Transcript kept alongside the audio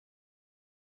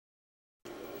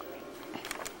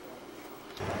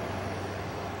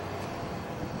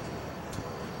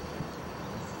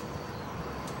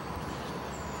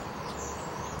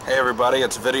Hey everybody,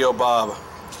 it's Video Bob.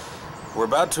 We're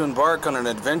about to embark on an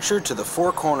adventure to the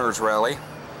Four Corners Rally.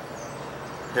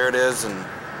 Here it is in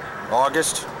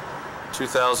August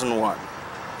 2001.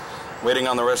 Waiting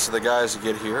on the rest of the guys to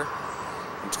get here.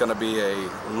 It's going to be a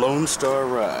Lone Star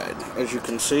ride. As you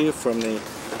can see from the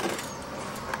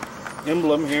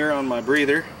emblem here on my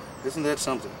breather. Isn't that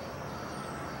something?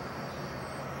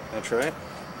 That's right.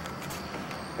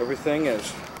 Everything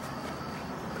is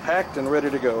packed and ready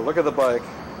to go. Look at the bike.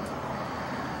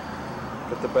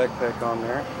 Get the backpack on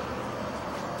there.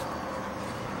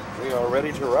 We are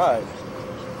ready to ride.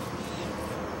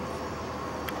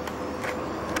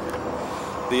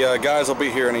 The guys will be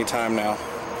here anytime now.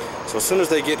 So as soon as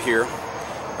they get here,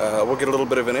 we'll get a little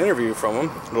bit of an interview from them,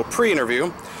 a little pre-interview,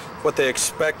 what they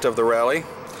expect of the rally,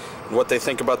 what they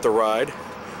think about the ride,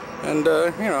 and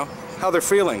you know, how they're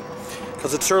feeling.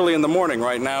 Because it's early in the morning.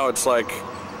 Right now it's like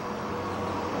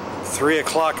 3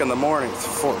 o'clock in the morning,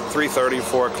 3:30,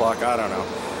 4 o'clock, I don't know.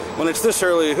 When it's this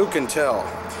early, who can tell?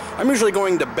 I'm usually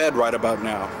going to bed right about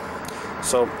now.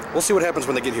 So we'll see what happens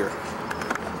when they get here.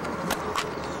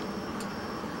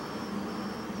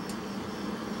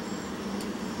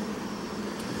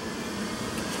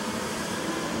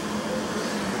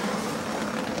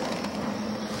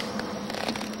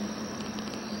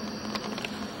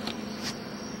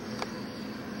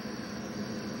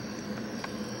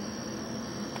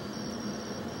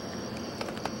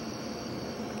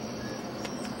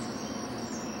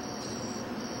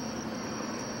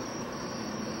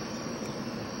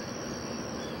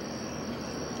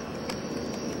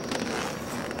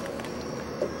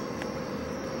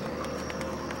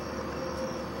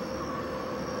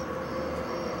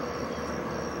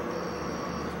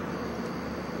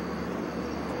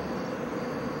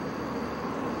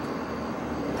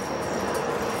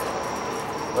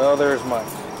 Well, there's Mike.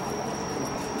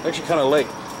 Actually kind of late.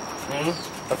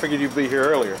 I figured you'd be here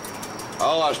earlier.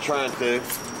 Oh, I was trying to.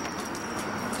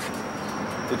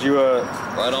 Did you,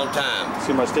 Right on time.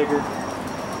 see my sticker?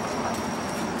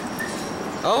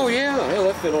 Oh, yeah. Yeah,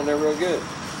 that fit on there real good.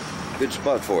 Good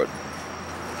spot for it.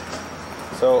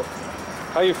 So,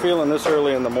 how you feeling this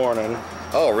early in the morning?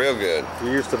 Oh, real good.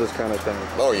 You're used to this kind of thing.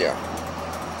 Oh, yeah.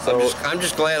 So, I'm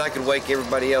just glad I could wake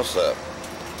everybody else up.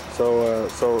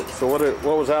 So what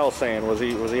was Al saying? Was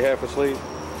he half asleep?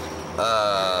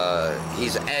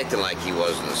 He's acting like he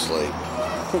wasn't asleep.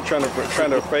 trying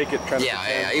to fake it.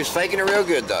 Yeah, he was faking it real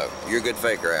good though. You're a good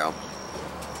faker, Al.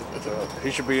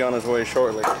 He should be on his way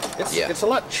shortly. It's a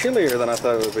lot chillier than I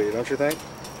thought it would be, don't you think?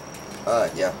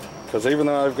 Yeah. Because even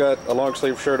though I've got a long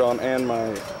sleeve shirt on and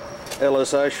my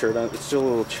LSI shirt on, it's still a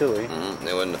little chilly.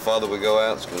 Now when the farther we go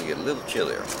out, it's going to get a little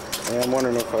chillier. Yeah, I'm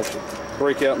wondering if I should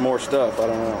break out more stuff. I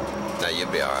don't know. Now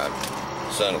you'll be all right.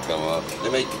 Sun will come up.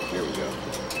 Here we go.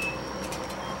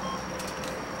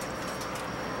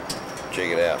 Check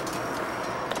it out.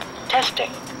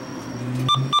 Testing.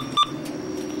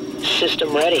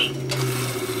 System ready.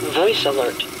 Voice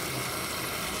alert.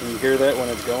 Can you hear that when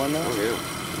it's going now? Oh,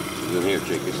 yeah. Here,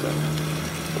 check this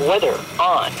out. Weather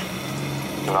on.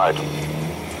 Tonight.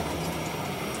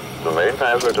 The main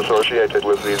hazard associated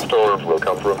with these storms will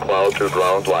come from cloud to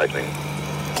ground lightning.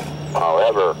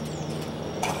 However,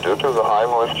 due to the high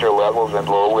moisture levels and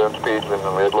low wind speeds in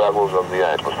the mid-levels of the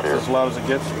atmosphere, As loud as it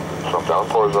gets. some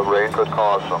downpours of rain could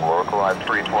cause some localized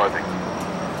street flooding.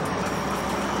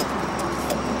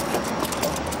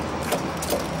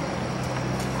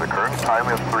 The current time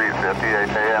is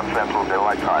 3:58 a.m. Central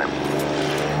Daylight Time.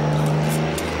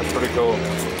 That's pretty cool.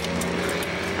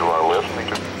 You are listening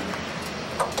to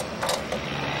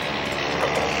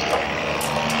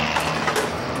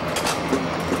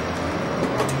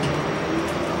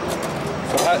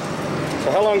So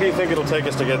how long do you think it'll take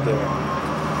us to get there?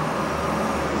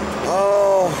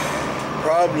 Oh,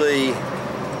 probably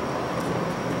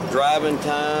driving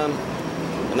time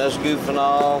and us goofing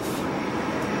off,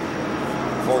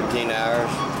 14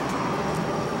 hours.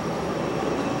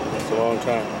 That's a long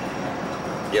time.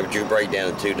 Yeah, but you break down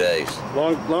in 2 days.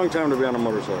 Long time to be on a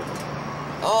motorcycle.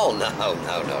 Oh, no.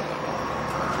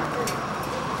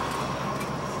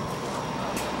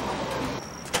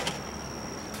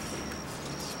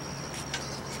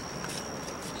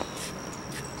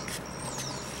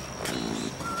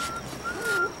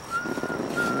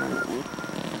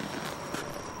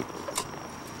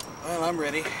 Well, I'm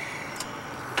ready.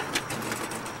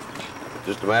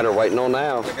 Just a matter of waiting on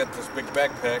now. I got this big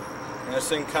backpack, and this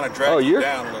thing kind of drags you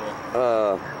down a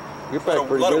little. You're back pretty good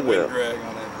there. A lot of there. wind drag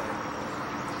on that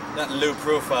thing. Not low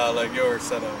profile like yours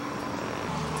set up.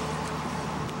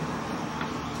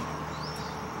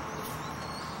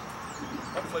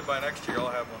 Hopefully by next year I'll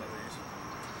have one of these.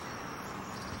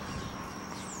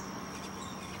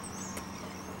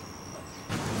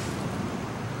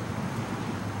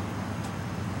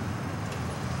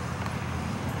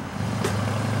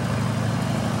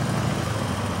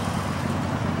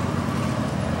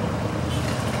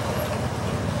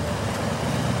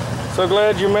 So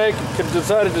glad you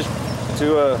decided to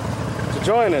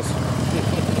join us.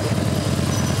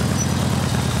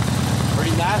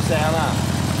 Pretty nice out, huh?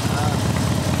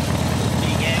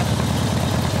 Gas.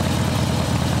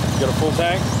 Got a full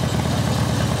tank?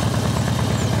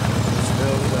 Just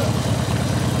filled it up.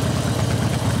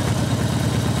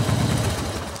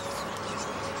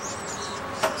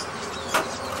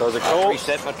 So is it cold?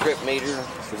 Reset my trip meter.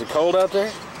 Is it cold out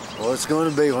there? Well, it's going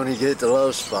to be when you get to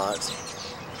low spots.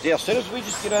 Yeah, as soon as we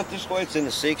just get out this way, it's in the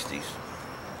 60s.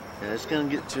 Yeah, it's going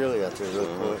to get chilly out there real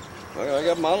quick. I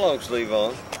got my long sleeve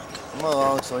on. My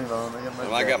long sleeve on.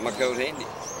 I got my coat handy.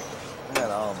 I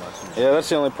got all my stuff. Yeah, that's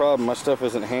the only problem. My stuff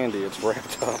isn't handy. It's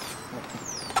wrapped up.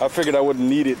 I figured I wouldn't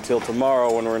need it till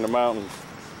tomorrow when we're in the mountains.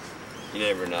 You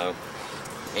never know.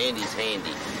 Handy's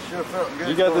handy. Sure felt good.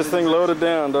 You got this thing loaded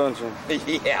down, don't you?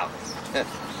 Yeah.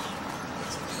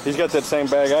 He's got that same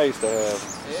bag I used to have.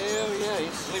 Hell yeah, he's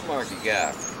a flea market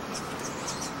guy.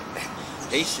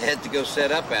 He had to go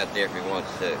set up out there if he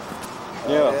wants to.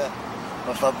 Yeah.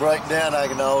 If I break down, I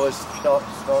can always start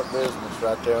business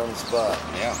right there on the spot.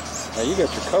 Yeah. Now you got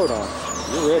your coat on.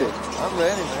 You're ready. I'm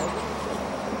ready, man.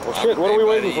 Well, shit, what are we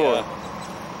waiting for?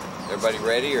 Everybody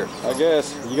ready, or? I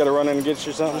guess. You got to run in and get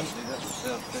you something? Do that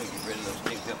myself, too. Get rid of those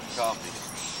big cups of coffee.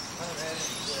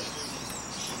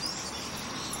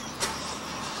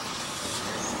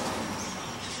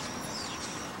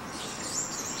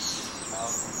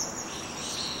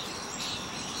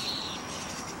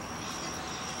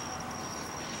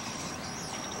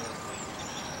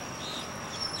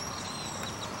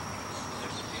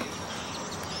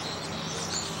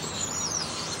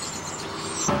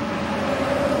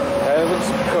 Having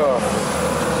some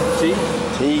coffee. Tea?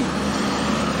 Tea.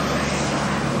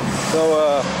 So,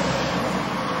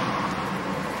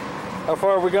 how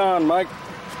far have we gone, Mike?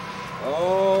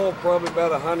 Oh, probably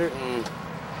about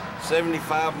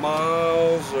 175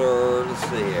 miles, or let's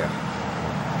see here.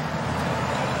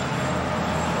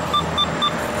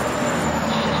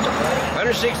 System ready.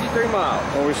 163 miles.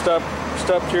 Well, we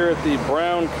stopped here at the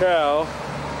Brown Cow.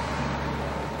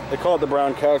 They call it the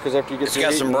Brown Cow because after you get It's to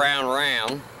got eating, some brown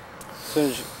round. as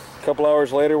soon as a couple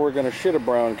hours later, we're going to shit a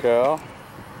brown cow.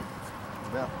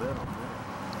 About that on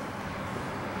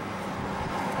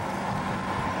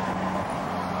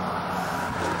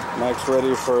Mike's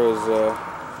ready for his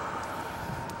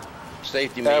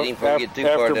Safety meeting before we get too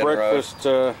far after down the road. breakfast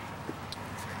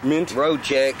mint, Road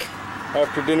check.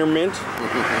 after dinner mint.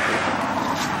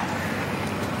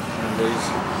 And he's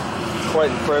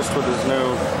quite impressed with his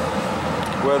new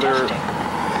weather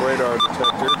radar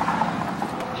detector,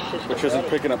 System which isn't ready.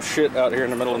 picking up shit out here in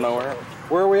the middle of nowhere.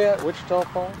 Where are we at? Wichita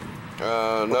Falls?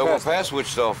 No, we're past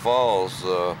Wichita Falls.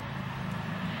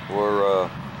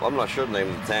 Well, I'm not sure the name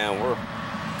of the town.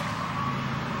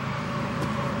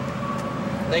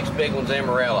 Next big one's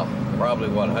Amarillo. Probably,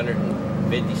 what,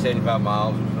 150, 75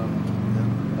 miles or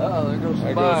something? Oh, there goes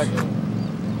There some bikes.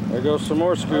 There goes some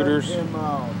more scooters. 10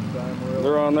 miles.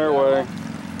 They're on their way.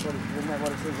 Isn't that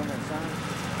what it says on that sign?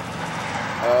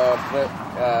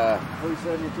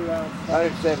 372 hours.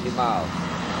 170 miles.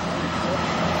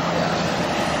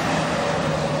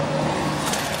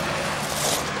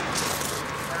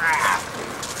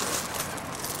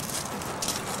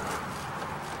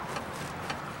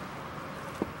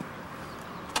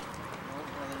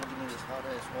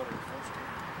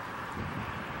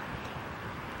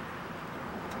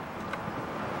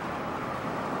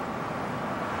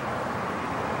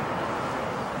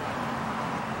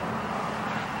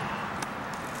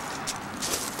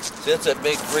 So that's a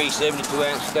big free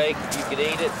 72-ounce steak. If you could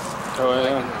eat it, Oh like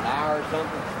in yeah. an hour or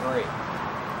something, it's great.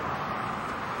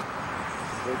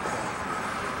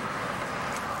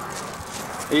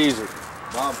 Easy.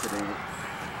 Bob could eat it.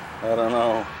 I don't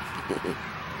know.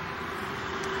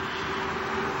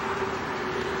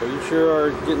 But you sure are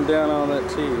getting down on that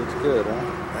tea. It's good,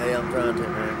 huh? Hey, I'm trying to,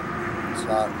 man. It's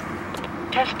hot.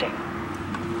 Testing.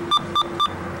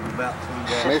 About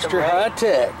 2 days. System Mr. ready. High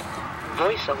Tech.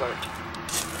 Voice alert.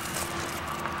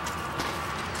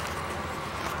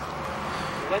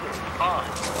 Weather on.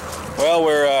 Well,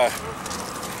 we're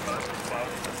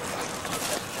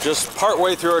just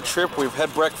partway through our trip. We've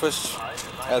had breakfast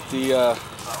at the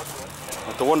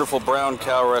wonderful Brown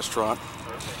Cow restaurant,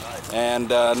 and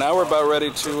now we're about ready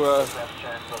to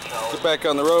get back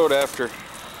on the road after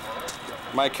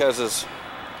Mike has his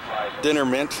dinner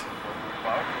mint.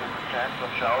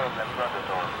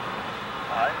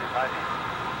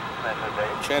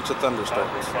 Chance of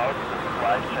thunderstorms.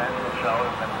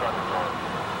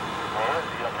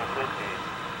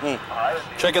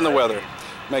 Checking the weather,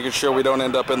 making sure we don't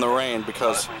end up in the rain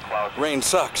because rain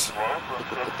sucks.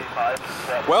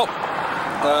 Well,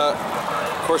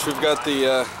 Of course, we've got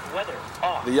the Weather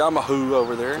off. Yamaha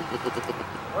over there.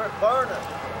 We're at Vernon,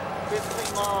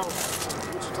 15 miles,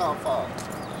 Wichita Falls.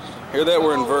 Hear that?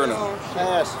 We're in Vernon.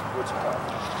 Past Wichita.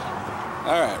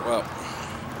 All right, well,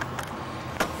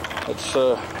 let's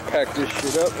pack this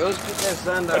shit up. Let's get that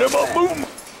sun down. Boom.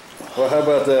 Well, how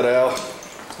about that, Al?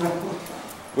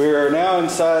 We are now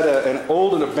inside an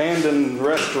old and abandoned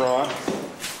restaurant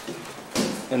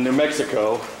in New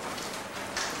Mexico.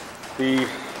 The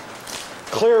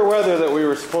clear weather that we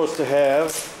were supposed to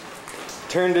have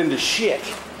turned into shit.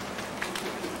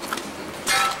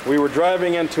 We were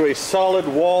driving into a solid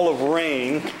wall of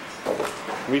rain.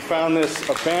 We found this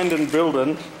abandoned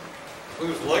building. We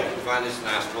was lucky to find this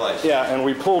nice place. Yeah, and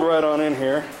we pulled right on in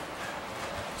here.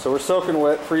 So we're soaking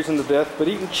wet, freezing to death, but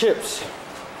eating chips.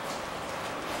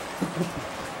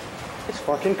 It's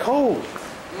fucking cold.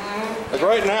 Like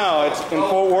right now, it's in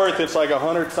Fort Worth, it's like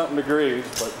 100-something degrees,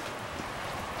 but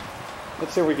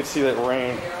let's see if we can see that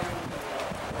rain.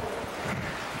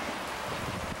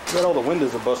 Got all the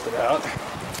windows are busted out.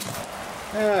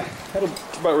 Yeah,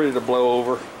 it's about ready to blow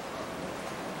over.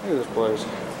 Look at this place.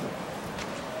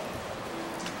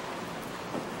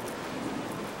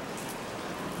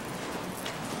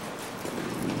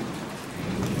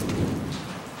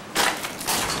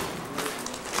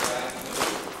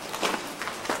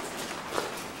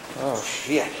 Oh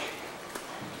shit.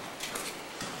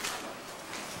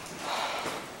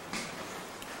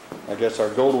 I guess our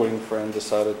Goldwing friend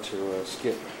decided to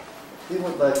skip. He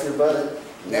went back here, buddy.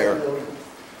 Yeah.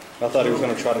 I thought he was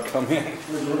going to try to come in.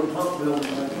 There's a little pump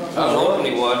building. I was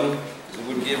hoping he wasn't, because it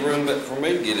wouldn't give room for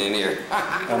me to get in here.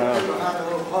 I know. Behind a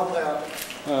little pump out.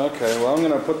 Oh, okay, well I'm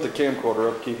going to put the camcorder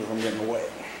up, keep it from getting wet.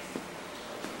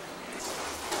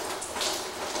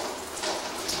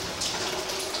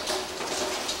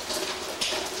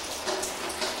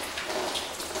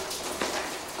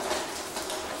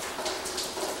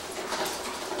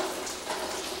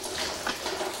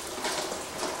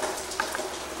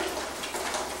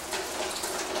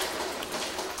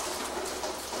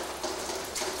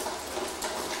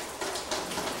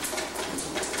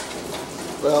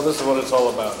 Well, this is what it's all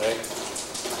about, eh?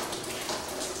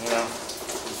 You know,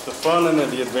 it's the fun and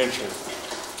the adventure.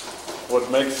 What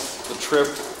makes the trip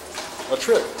a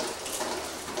trip.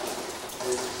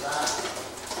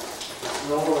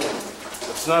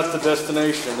 It's not the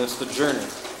destination, it's the journey.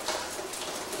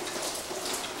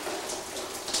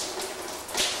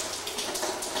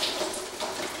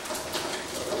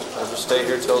 I'll just stay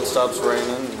here till it stops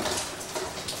raining.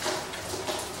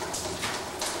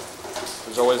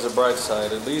 There's always a bright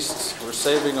side. At least we're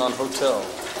saving on hotel.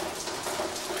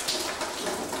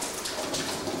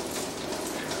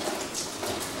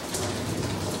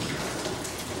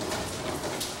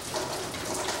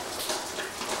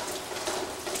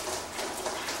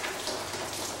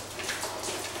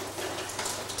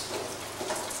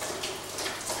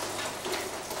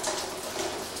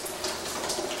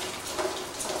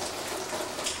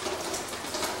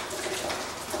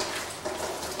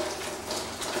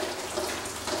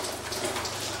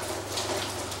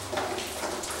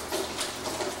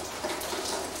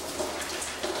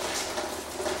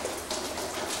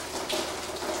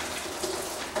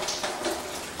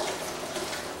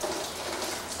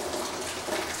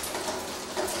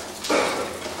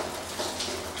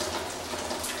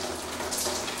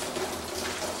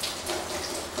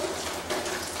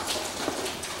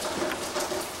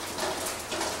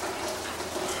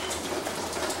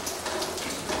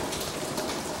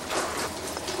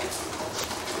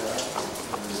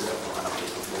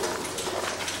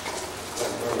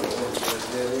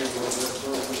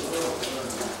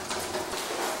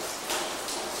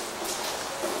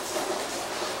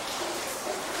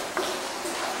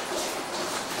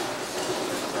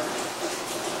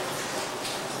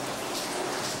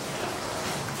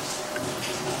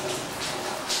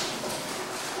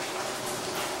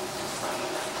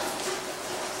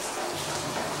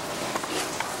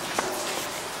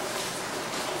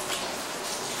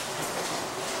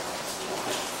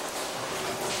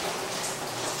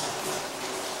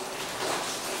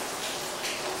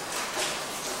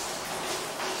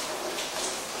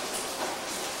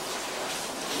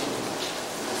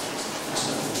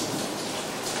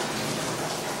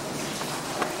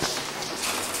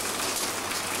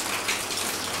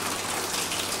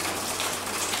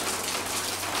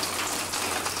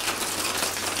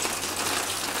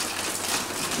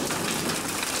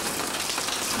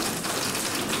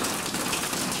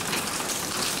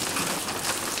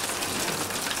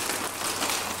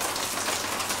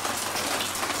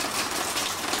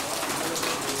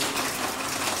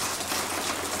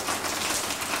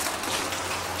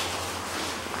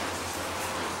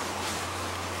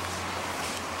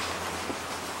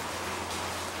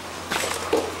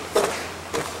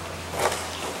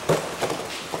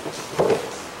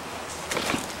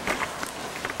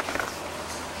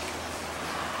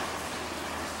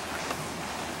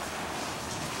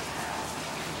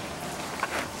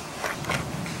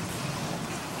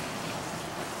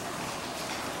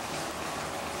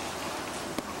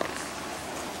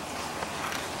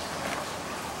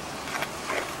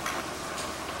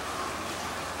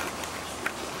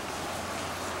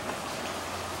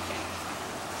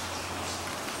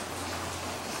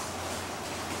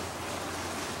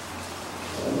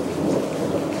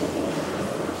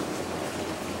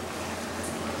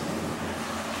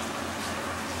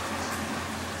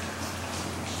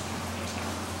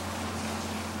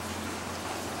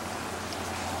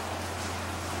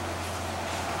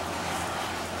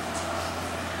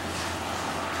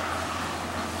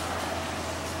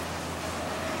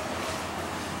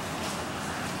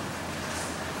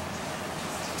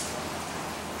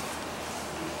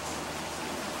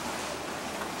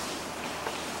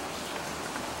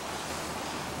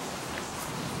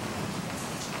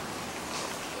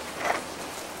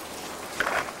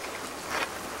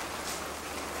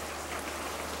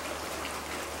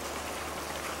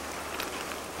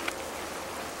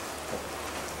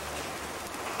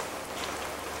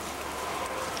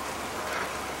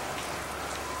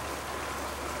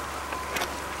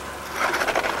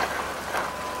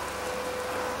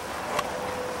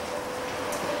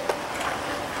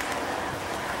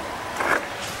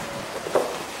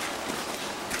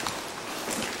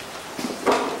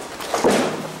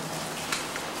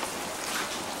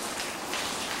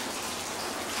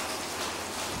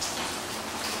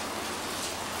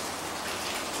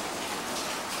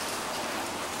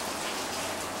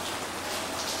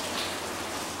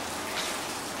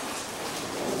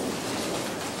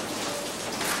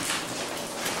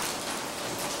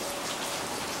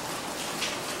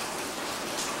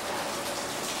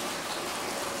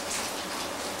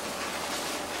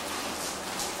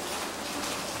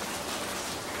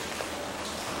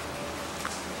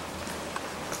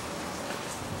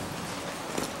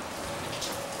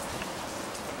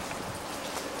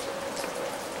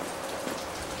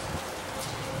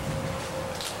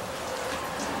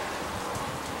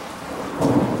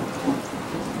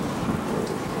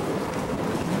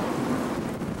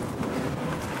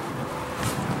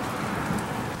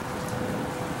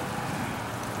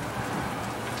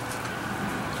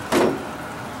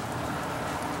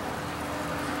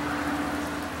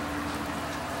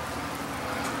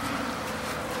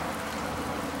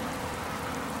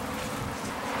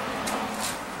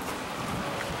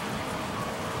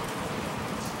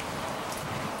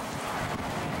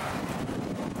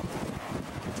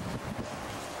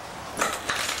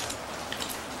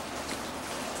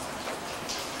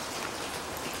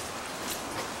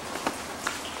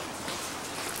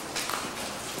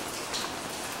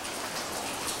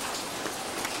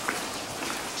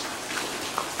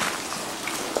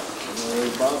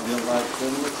 like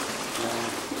cinnamon?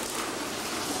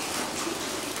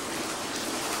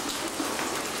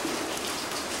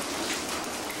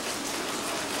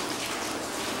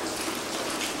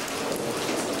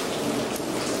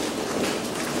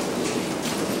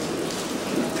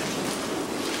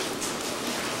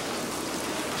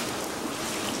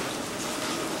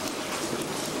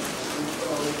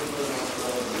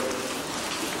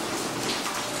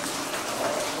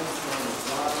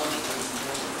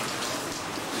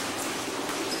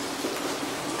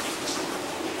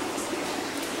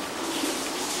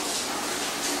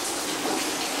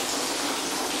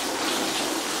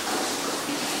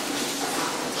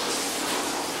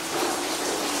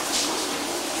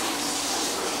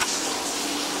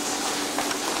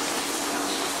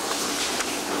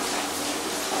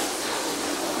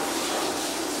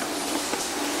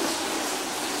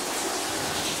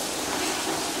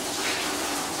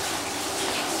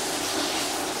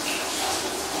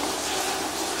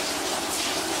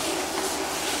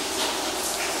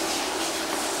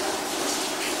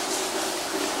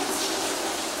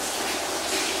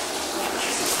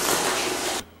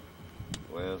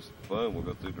 Fun. We'll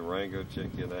go through Durango, check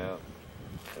it out,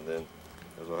 and then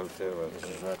there's a hotel right there.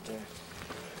 This is right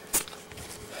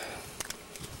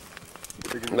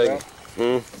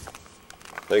there.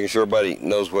 Making sure everybody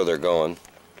knows where they're going.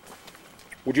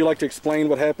 Would you like to explain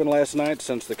what happened last night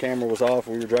since the camera was off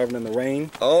and we were driving in the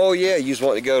rain? Oh yeah, you just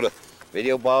wanting to go to,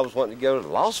 Video Bob's wanting to go to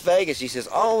Las Vegas. He says,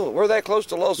 oh, we're that close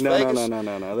to Las Vegas. No.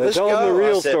 Let's Tell him go. the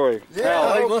real I said, story.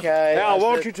 Yeah, okay. Al,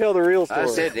 won't you tell the real story? I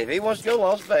said, if he wants to go to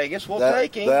Las Vegas, we'll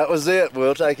take him. That was it.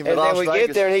 We'll take him to And Las then we Vegas.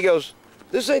 get there and he goes,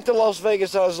 this ain't the Las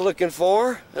Vegas I was looking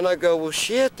for. And I go, well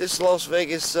shit, this is Las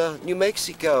Vegas, New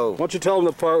Mexico. Why don't you tell him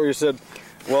the part where you said,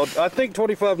 well, I think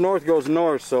 25 north goes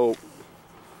north, so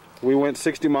we went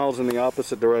 60 miles in the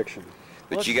opposite direction.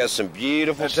 But you got some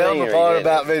beautiful And tell scenery. them the part didn't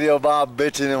about you? Video Bob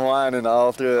bitching and whining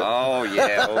all through it. Oh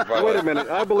yeah. Oh, brother. Wait a minute,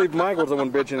 I believe Michael's the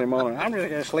one bitching him on it. I'm just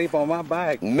going to sleep on my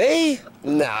bike. Me?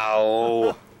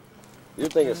 No. You're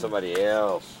thinking of somebody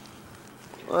else.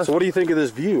 So what do you think of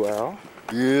this view, Al?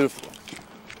 Beautiful.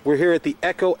 We're here at the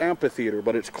Echo Amphitheater,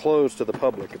 but it's closed to the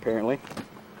public, apparently.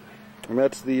 And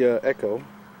that's the Echo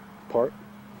part.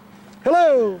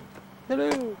 Hello!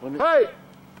 Hello! Hey!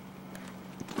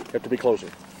 Have to be closer.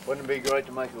 Wouldn't it be great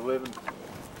to make a living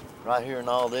right here in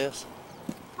all this?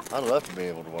 I'd love to be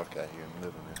able to work out here and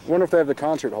live in this. Wonder if they have the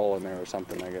concert hall in there or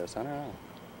something, I guess. I don't know.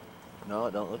 No,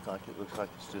 it don't look like it. It looks like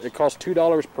it's just It costs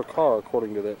 $2 per car,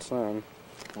 according to that sign.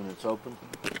 when it's open.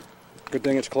 Good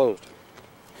thing it's closed.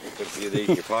 Put a few of these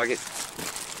in your pocket.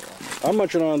 I'm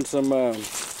munching on some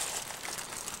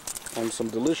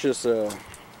delicious, what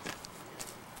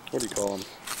do you call them?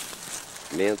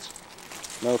 Mints.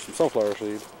 No, some sunflower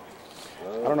seeds.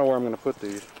 I don't know where I'm going to put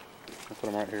these. I'll put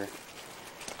them right here.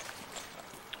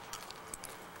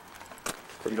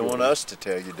 You don't want us to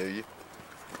tell you, do you?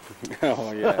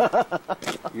 Oh, yeah.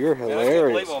 You're Man, I can't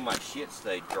hilarious. believe all my shit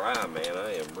stayed dry, man.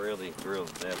 I am really thrilled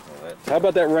to death on that. How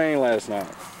about that rain last night?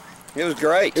 It was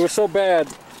great. It was so bad,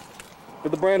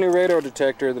 but the brand new radar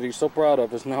detector that he's so proud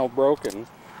of is now broken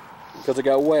because it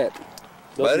got wet.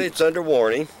 But it's under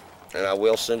warning, and I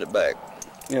will send it back.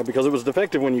 Yeah, because it was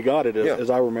defective when you got it, as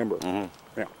I remember.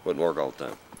 Mm-hmm. Yeah. Wouldn't work all the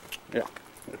time. Yeah,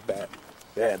 it's bad.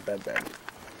 Bad.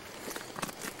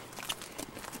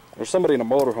 There's somebody in a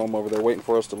motorhome over there waiting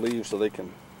for us to leave so they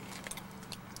can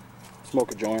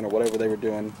smoke a joint or whatever they were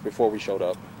doing before we showed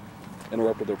up.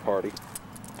 Interrupted their party.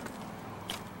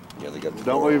 Yeah, they got the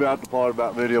Don't door leave on. out the part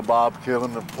about Video Bob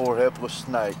killing the poor helpless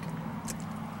snake.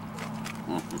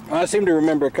 I seem to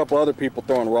remember a couple other people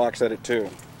throwing rocks at it too.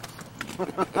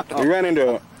 We ran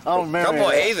into I don't A remember couple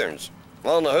of that. heathens. I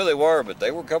don't know who they were, but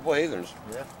they were a couple of heathens.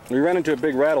 a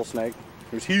big rattlesnake.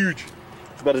 It was huge.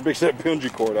 It's about as big as that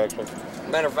bungee cord, actually.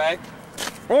 Matter of fact,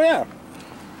 Oh yeah,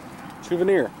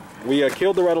 souvenir. We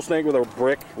killed the rattlesnake with a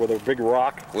brick, with a big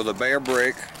rock, with a bare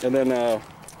brick. and then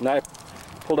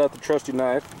pulled out the trusty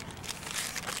knife.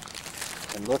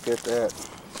 And look at that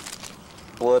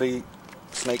bloody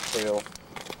snake tail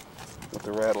with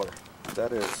the rattler.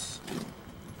 That is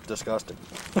disgusting.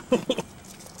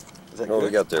 Is that What we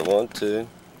good? got there? 1, 2,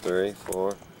 3,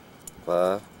 4,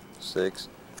 5, 6,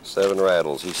 7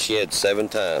 rattles. He shed 7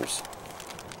 times.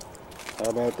 How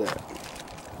about that?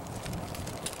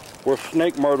 We're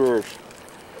snake murderers.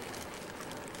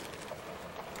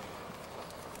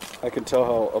 I can tell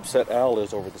how upset Al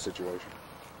is over the situation.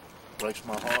 Breaks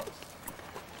my heart.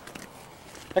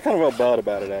 I kind of felt bad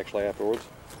about it actually afterwards.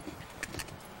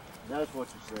 That's what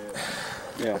you said.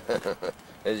 Yeah,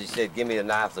 As he said, give me the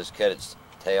knife, let's cut its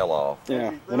tail off.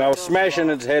 yeah. And I was smashing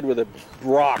its head with a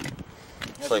rock.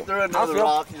 If So, you threw another feel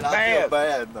rock, I feel bad.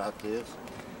 bad about this.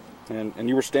 And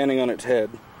you were standing on its head.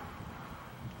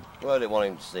 Well, I didn't want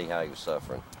him to see how he was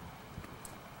suffering.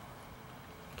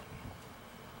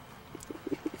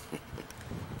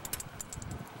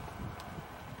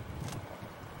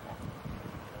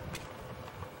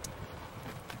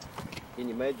 Can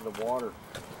you imagine the water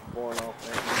pouring off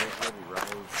that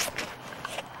heavy rain?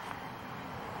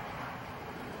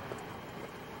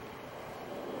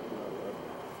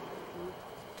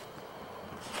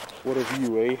 What a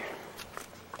view, eh?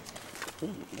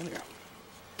 Ooh, there.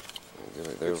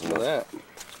 There's Look at that.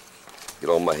 Get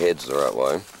all my heads the right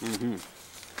way.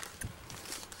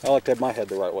 I like to have my head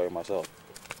the right way myself.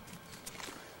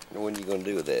 When are you going to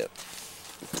do with that?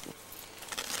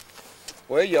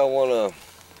 Well, y'all want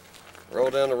to roll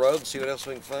down the road and see what else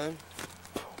we can find?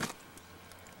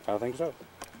 I think so.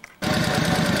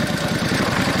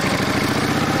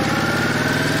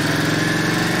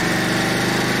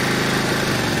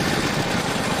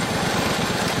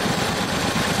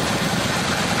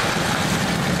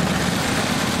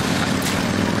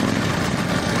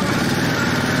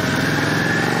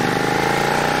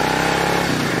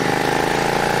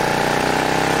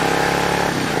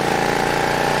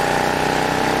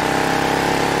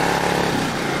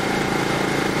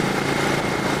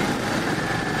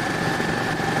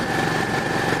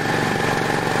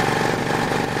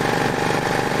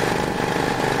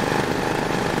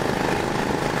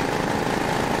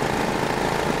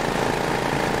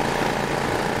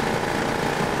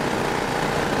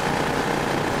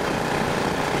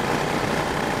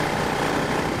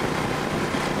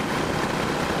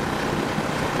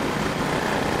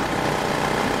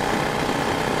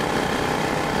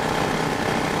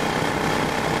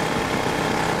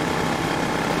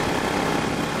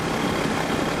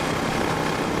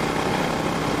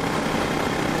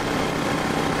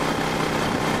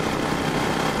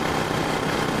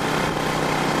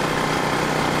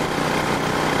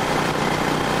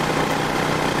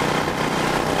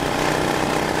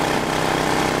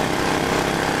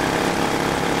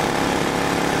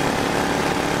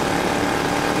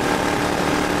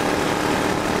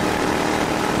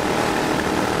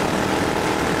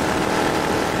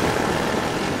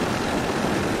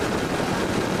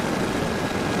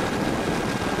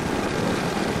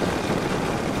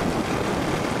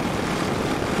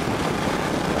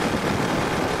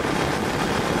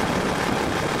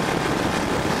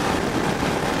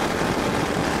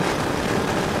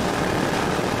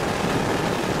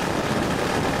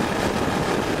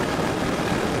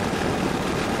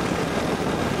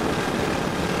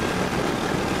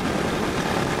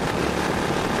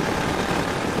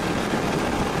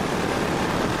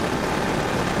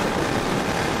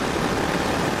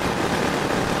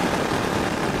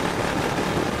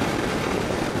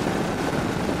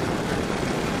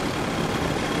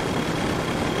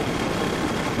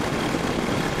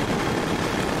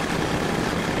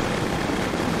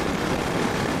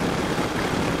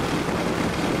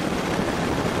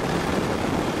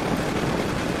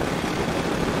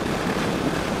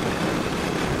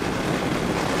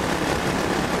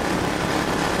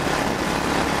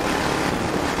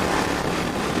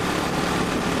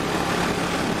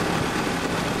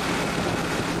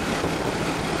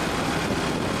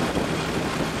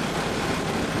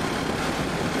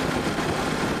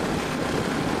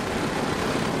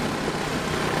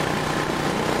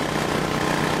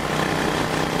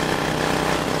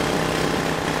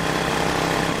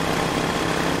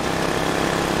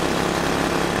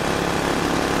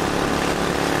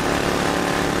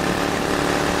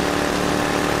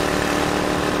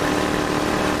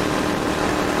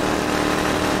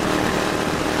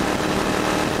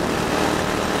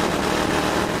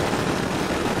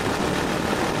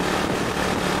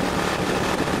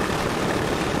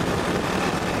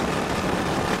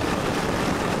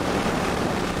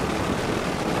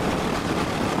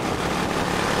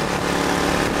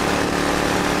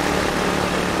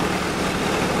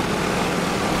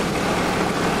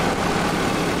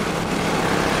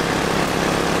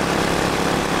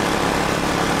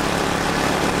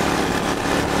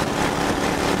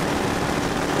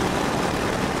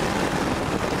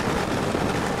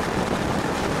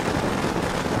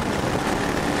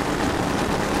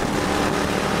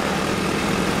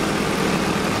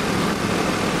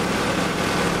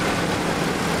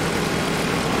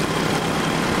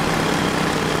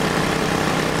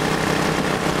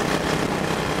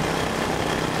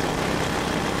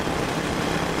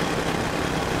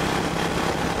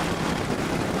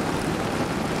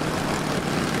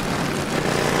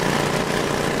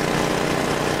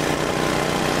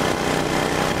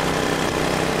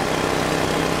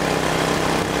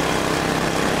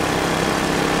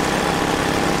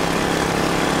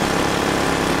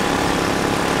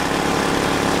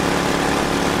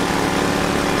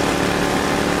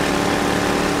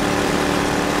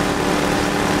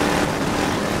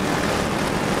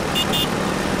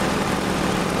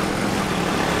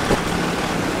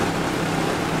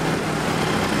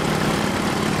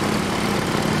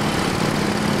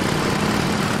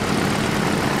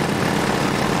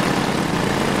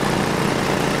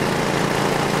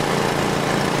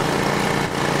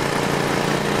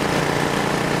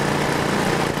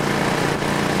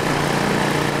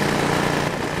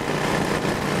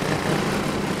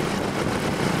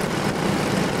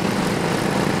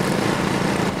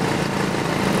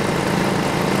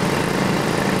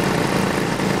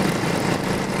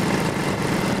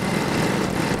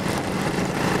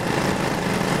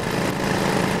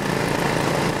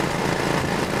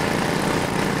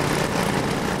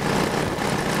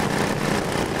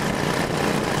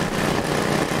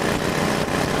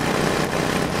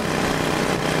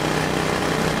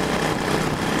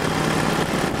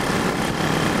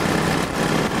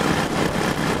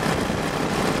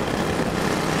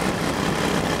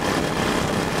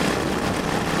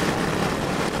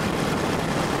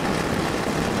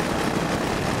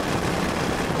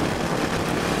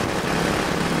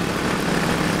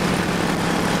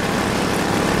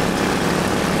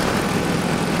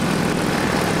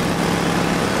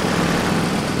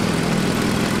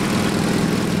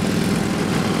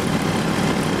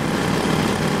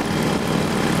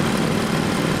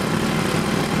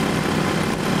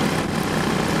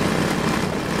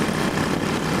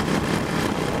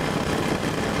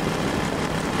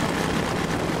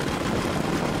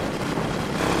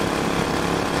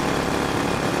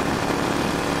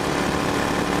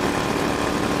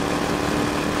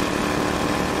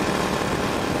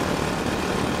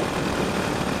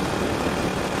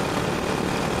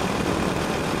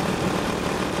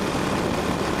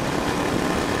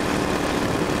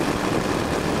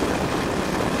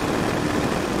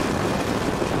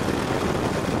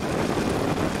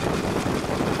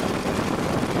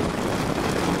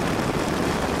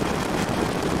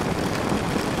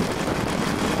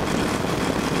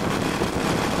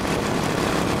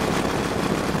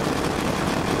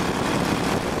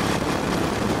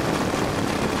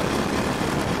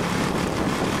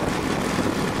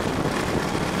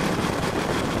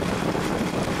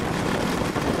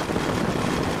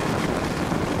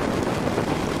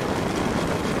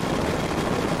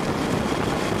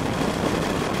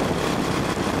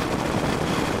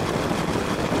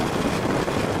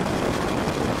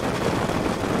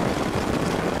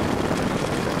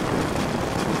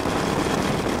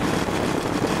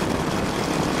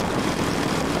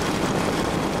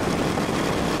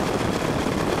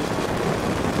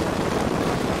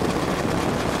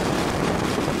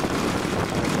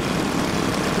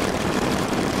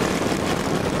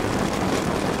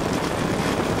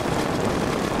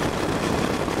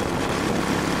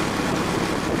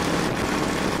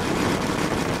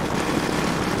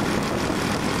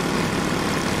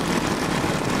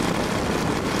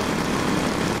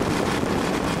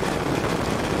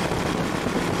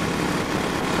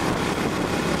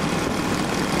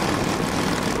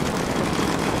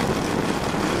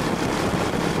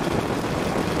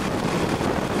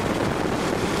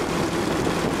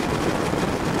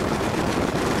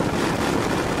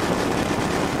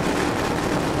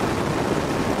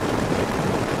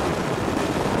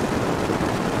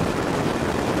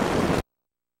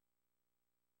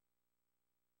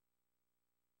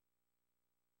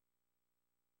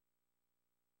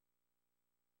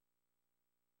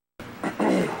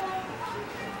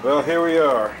 Well, here we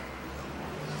are.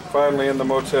 Finally in the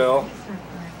motel.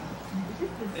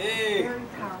 Hey!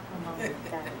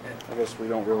 I guess we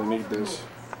don't really need this.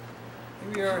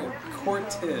 Here we are in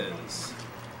Cortez,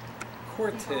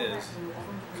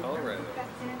 Colorado.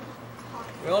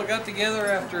 We all got together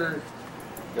after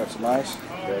Got some ice?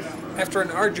 an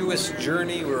arduous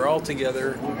journey. We're all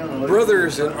together,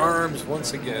 brothers in arms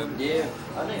once again. Yeah.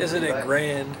 Isn't it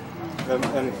grand?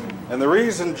 And the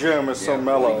reason Jim is so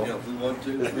mellow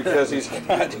is because he's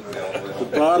got the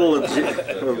bottle of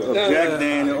Jack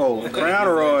Daniels, Crown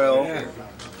Royal,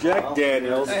 Jack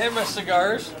Daniels, I have my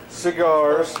cigars.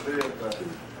 cigars,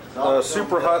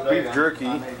 super hot beef jerky.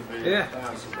 Yeah.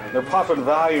 They're popping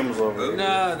volumes over. No,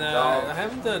 I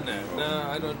haven't done that. No,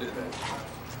 I don't do that.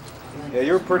 Yeah,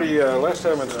 you were pretty. Last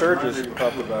time in Sturgis, you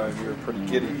popped the volume. You were pretty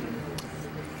giddy.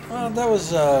 Well, that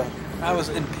was. I was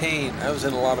in pain. I was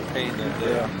in a lot of pain that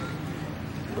day. Yeah.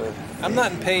 But I'm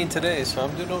not in pain today, so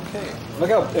I'm doing okay.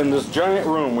 Look out! In this giant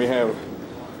room, we have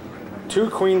 2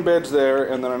 queen beds there,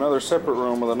 and then another separate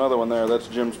room with another one there. That's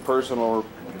Jim's personal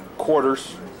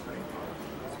quarters.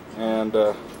 And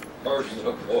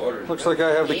Personal quarters. looks like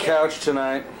I have the couch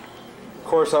tonight. Of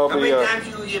course, I'll How be. many times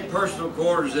you get personal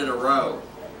quarters in a row?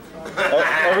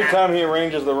 Every time he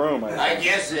arranges the room, I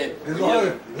guess it. As long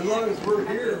as we're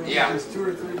here, Yeah. it's 2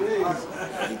 or 3 days.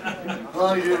 As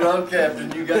long as you're road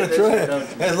captain, you got That's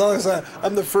this. right. As long as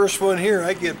I'm the first one here,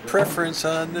 I get preference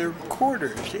on their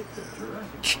quarters.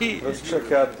 Gee. let's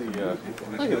check out the.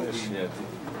 Look at this shit.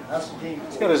 That's the king.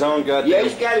 He's got his own goddamn. Yeah,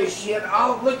 he's got his shit.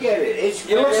 Oh, look at it. It's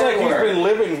It looks like he's everywhere. been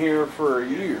living here for a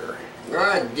year.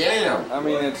 God damn. I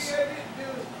mean, it's.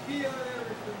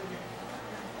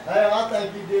 Hey, I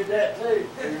think you did that too.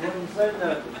 You wouldn't say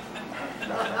nothing.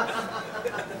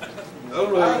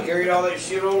 Oh, you carried all that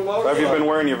shit on the Have you been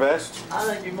wearing your vest? I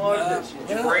think you marked that shit.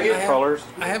 Well, bring it? Colors?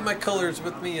 I have my colors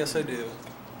with me. Yes, I do.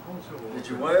 Did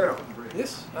you wear them?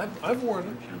 Yes, I've worn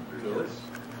them.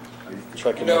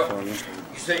 Checking No. up on you.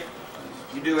 You see,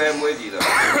 you do have them with you, though.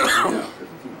 Yeah.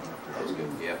 That's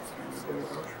good, yeah.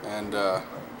 And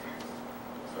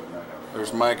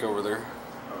there's Mike over there.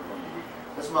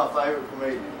 That's my favorite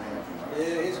comedian,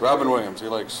 man. Robin Williams. He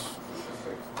likes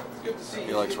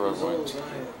Robin Williams.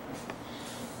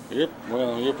 Yep.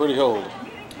 Well, you're pretty old.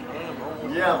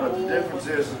 Yeah, but the difference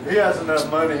is he has enough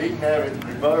money, he can have it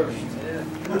reversed.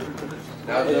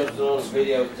 Now those little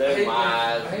videos, take my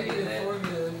eyes.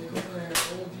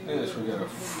 Yes, we got a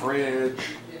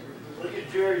fridge, Look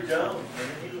at Jerry Jones.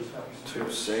 2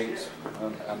 sinks,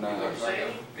 and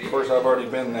of course I've already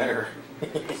been there.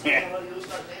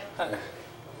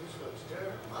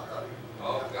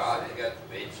 Oh, God, they got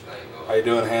the beach thing How going. you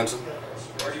doing, handsome?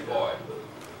 Pretty boy.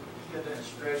 Get that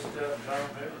stretched up, John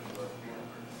Rivers.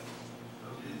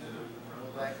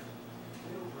 Go back.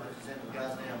 It's in the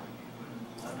goddamn,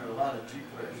 under a lot of G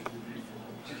pressure.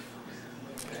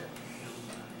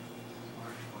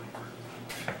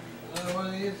 Another one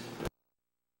of these?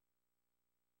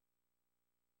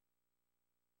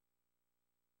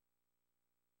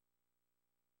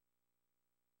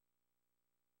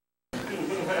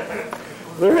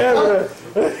 They're having a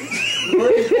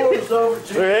Over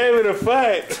they're having a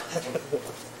fight.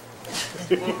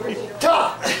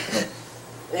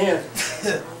 Damn,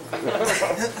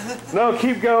 No,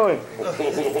 keep going.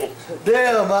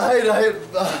 damn, I hate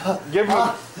Give him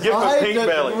a pink that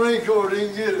belly. the Marine Corps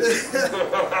didn't get it.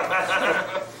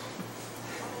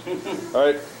 All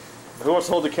right. Who wants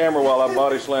to hold the camera while I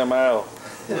body slam Al?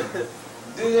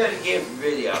 Do that again for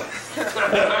video.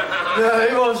 No,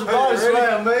 he wants to body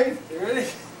slam me. You ready?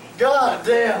 God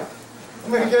damn.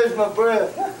 Let me catch my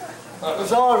breath.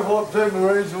 It's hard to walk 2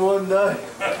 Marines in one day.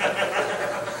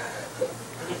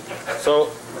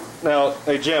 So, now,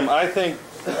 hey Jim, I think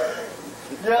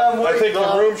Yeah, I'm waiting, I think the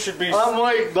Bob. room should be. I'm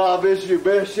waiting, Bob. It's your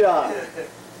best shot.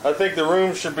 I think the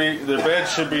room should be. The bed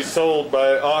should be sold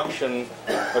by auction,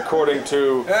 according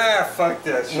to. Fuck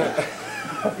that shit.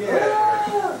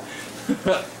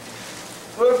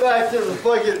 We're back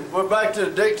to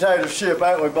the dictatorship,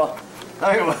 ain't we, Bob?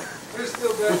 Ain't we? We're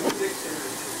still back to dictatorship.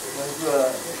 That's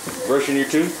right. Brushing your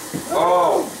tooth?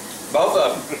 Oh, both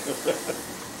of them.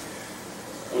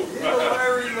 You know,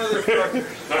 whatever you motherfuckers.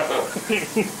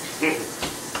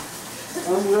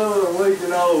 I'm little and weak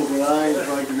and old, but I ain't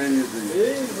fucking anything.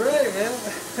 He's ready, man.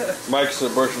 Mike's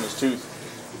brushing his tooth.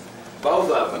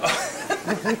 Both of them.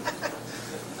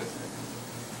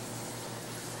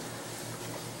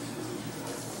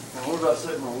 What about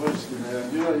setting my whiskey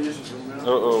down? You're not used to it,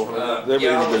 Uh-oh. They've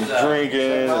yeah, been what's that?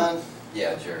 drinking. Mine?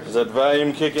 Yeah, cheers. Is that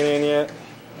volume kicking in yet?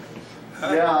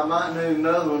 Yeah, I might need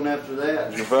another one after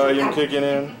that. Is the volume kicking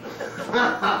in?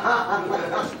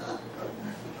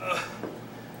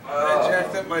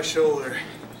 my shoulder.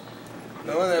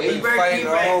 Knowing that I've been You better fighting keep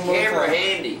all that month camera long.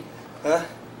 handy. Huh?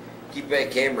 Keep that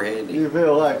camera handy. You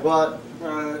feel like what?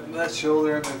 That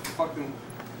shoulder, I've been fucking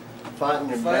Fighting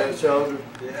your bad shoulder?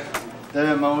 yeah.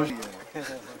 Damn motion.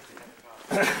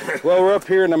 Well, we're up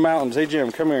here in the mountains. Hey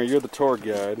Jim, come here. You're the tour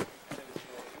guide.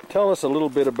 Tell us a little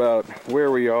bit about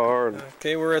where we are.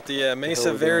 Okay, we're at the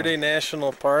Mesa Verde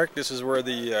National Park. This is where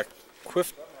the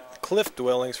cliff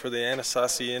dwellings for the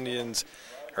Anasazi Indians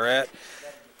are at.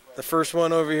 The first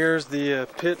one over here is the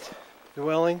pit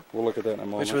dwelling. We'll look at that in a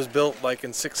moment. Which was built like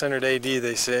in 600 AD,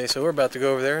 they say. So we're about to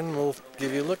go over there and we'll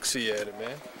give you a look-see at it,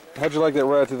 man. How'd you like that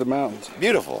ride through the mountains?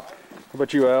 Beautiful. How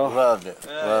about you, Al? Loved it.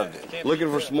 Loved it. Looking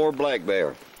for some more black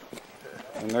bear.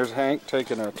 And there's Hank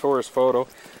taking a tourist photo.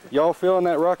 Y'all feeling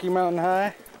that Rocky Mountain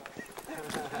high?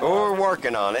 Oh, we're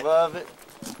working on it. Love it.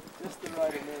 Just the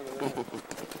right amount of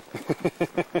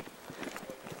that.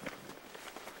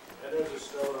 And there's a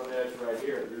stone on the edge right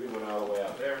here. It really went all the way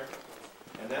out there.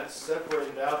 And that's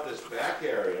separated out this back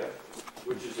area,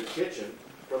 which is the kitchen,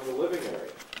 from the living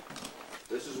area.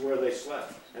 This is where they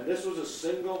slept. And this was a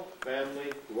single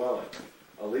family dwelling.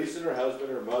 Elise and her husband,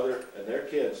 her mother, and their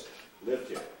kids lived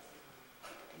here.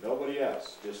 Nobody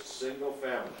else, just single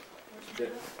family.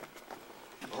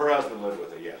 Her husband lived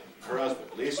with her, yeah. Her husband,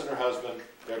 Elise and her husband,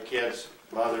 their kids,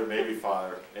 mother, maybe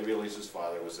father, maybe Elise's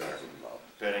father was there,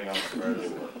 depending on where they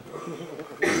were.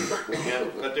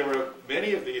 But there were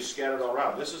many of these scattered all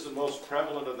around. This is the most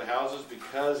prevalent of the houses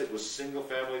because it was single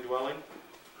family dwelling.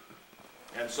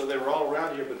 And so they were all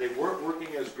around here, but they weren't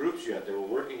working as groups yet. They were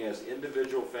working as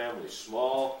individual families,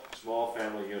 small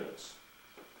family units.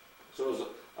 So it was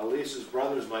Elise's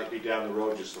brothers might be down the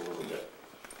road just a little bit.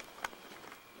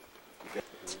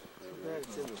 It's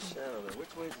in the shadow there.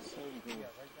 Which way is the sun going?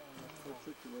 What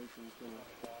situation is going on?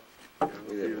 I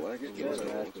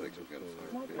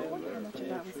wonder how much of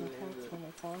that was intact when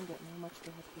they found it and how much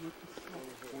they had to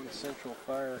reconstruct. One central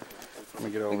fire. Let me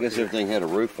get over I guess here. everything had a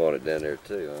roof on it down there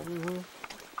too, huh? Mm-hmm.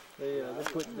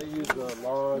 They used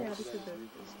logs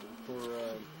for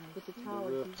the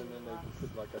roof, and then they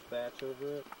put like a thatch over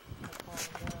it.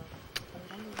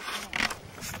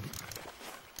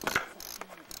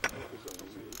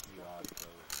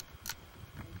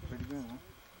 Pretty good, huh?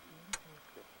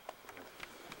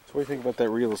 So what do you think about that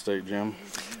real estate, Jim?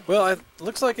 Well, it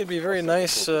looks like it'd be very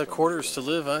nice quarters to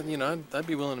live on. You know, I'd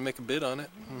be willing to make a bid on it.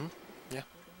 Mm-hmm. Yeah.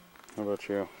 How about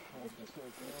you?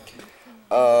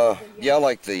 Yeah, I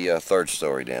like the third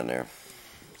story down there.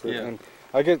 So, Yeah. and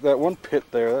I get that one pit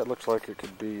there. That looks like it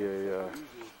could be a.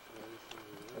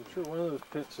 I'm sure one of those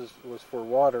pits was for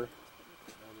water.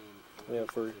 Yeah,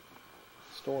 for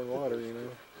storing water, you know.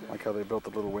 Like how they built the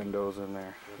little windows in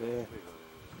there. Yeah.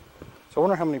 So I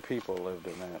wonder how many people lived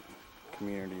in that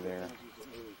community there.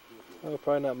 Oh,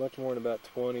 probably not much more than about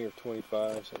 20 or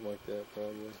 25, something like that,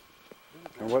 probably.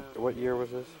 And what year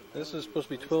was this? This is supposed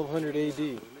to be 1200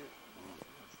 AD.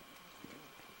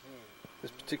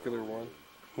 This particular one.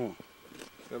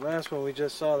 The last one we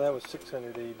just saw, that was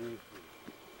 600 AD.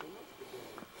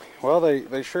 Well,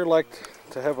 they sure liked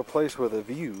to have a place with a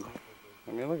view.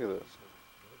 I mean, look at this.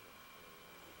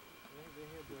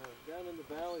 Down in the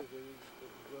valleys, they used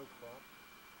the road crop.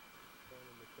 Down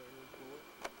in the canyon for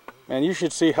it. Man, you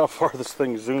should see how far this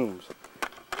thing zooms.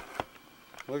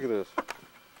 Look at this.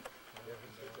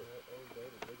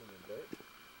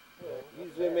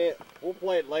 You zoom in. We'll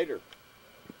play it later.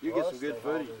 You get some good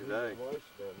footage today.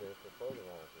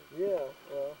 Yeah,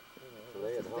 well,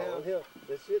 downhill.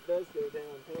 The shit does go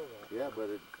downhill. Yeah, but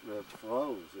it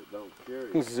flows. It don't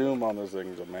carry. Zoom on this thing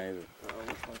is amazing.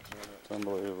 It's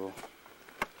unbelievable.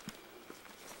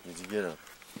 Did you get a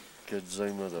good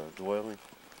zoom of the dwelling?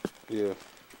 Yeah.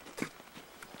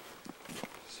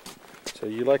 So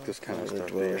you like this kind of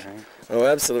stuff, do you, Hank? Oh,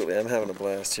 absolutely. I'm having a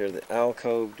blast here. The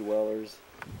alcove dwellers.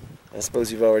 I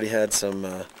suppose you've already had some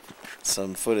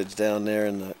footage down there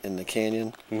in the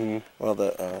canyon. Mm-hmm. Well,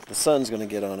 the sun's going to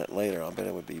get on it later. I'll bet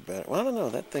it would be better. Well, I don't know.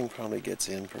 That thing probably gets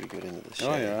in pretty good into the shade.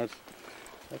 Oh yeah,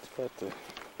 that's about the.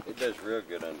 It does real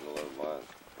good under the low light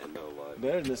and no light.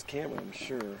 Better than this camera, I'm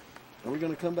sure. Are we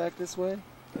going to come back this way?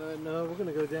 No, we're going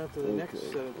to go down to the next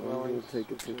set of Well, I'm going dwellings. to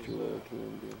take a picture which is, while I can. a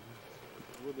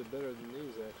little bit better than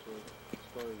these, actually, as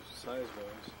far as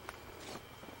size-wise.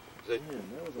 Is that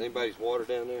anybody's water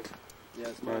down there? Yeah,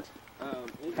 it's Right.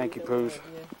 Thank you, Poos.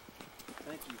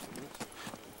 Thank you for mentioning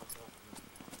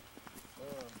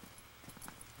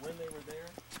when they were there,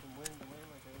 from when to when,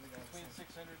 like Between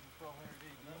 600 and 1200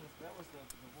 AD. that was the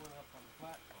one up on the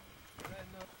platform.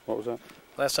 What was that?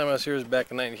 Last time I was here was back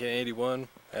in 1981,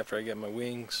 after I got my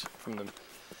wings from the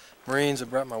Marines. I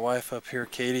brought my wife up here,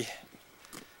 Katie.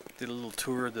 Did a little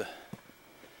tour of the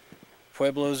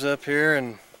Pueblos up here,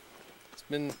 and it's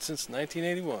been since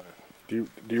 1981. Do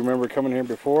you remember coming here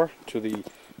before to the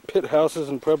pit houses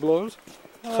and Pueblos?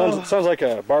 Sounds like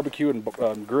a barbecue and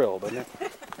grill, doesn't it?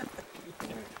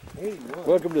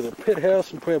 Welcome to the pit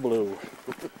house in Pueblo.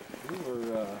 We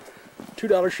were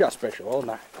 $2 shot special all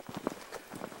night.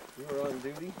 you were on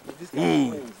duty. You just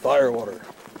Fire water.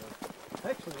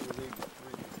 Actually, we need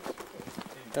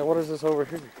Now what is this over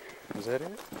here? Is that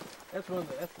it? that's the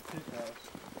pit house.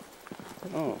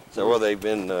 Oh. Is that where they've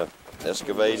been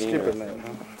excavating? Skipping that,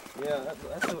 huh? Yeah,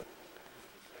 that's what.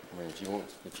 I mean,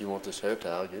 if you want this hair tie,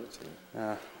 I'll get it to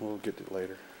you. We'll get it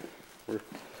later. We're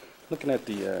looking at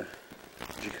the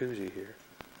jacuzzi here.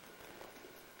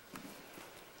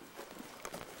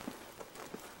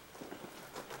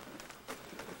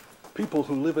 People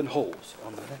who live in holes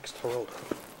on the next Toronto.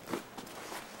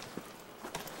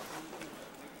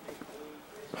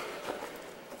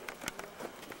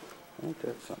 Ain't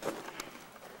that something?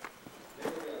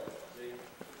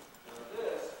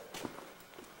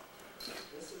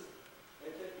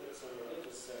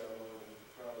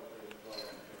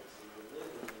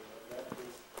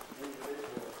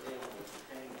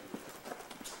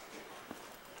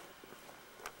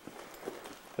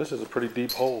 This is a pretty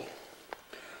deep hole.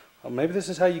 Oh, maybe this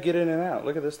is how you get in and out.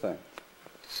 Look at this thing.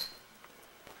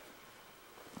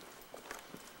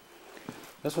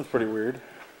 This one's pretty weird.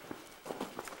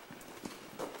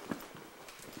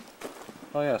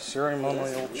 Oh yeah,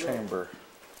 ceremonial chamber.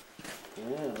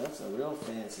 Yeah, that's a real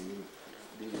fancy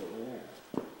deal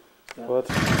there. Well,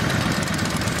 that's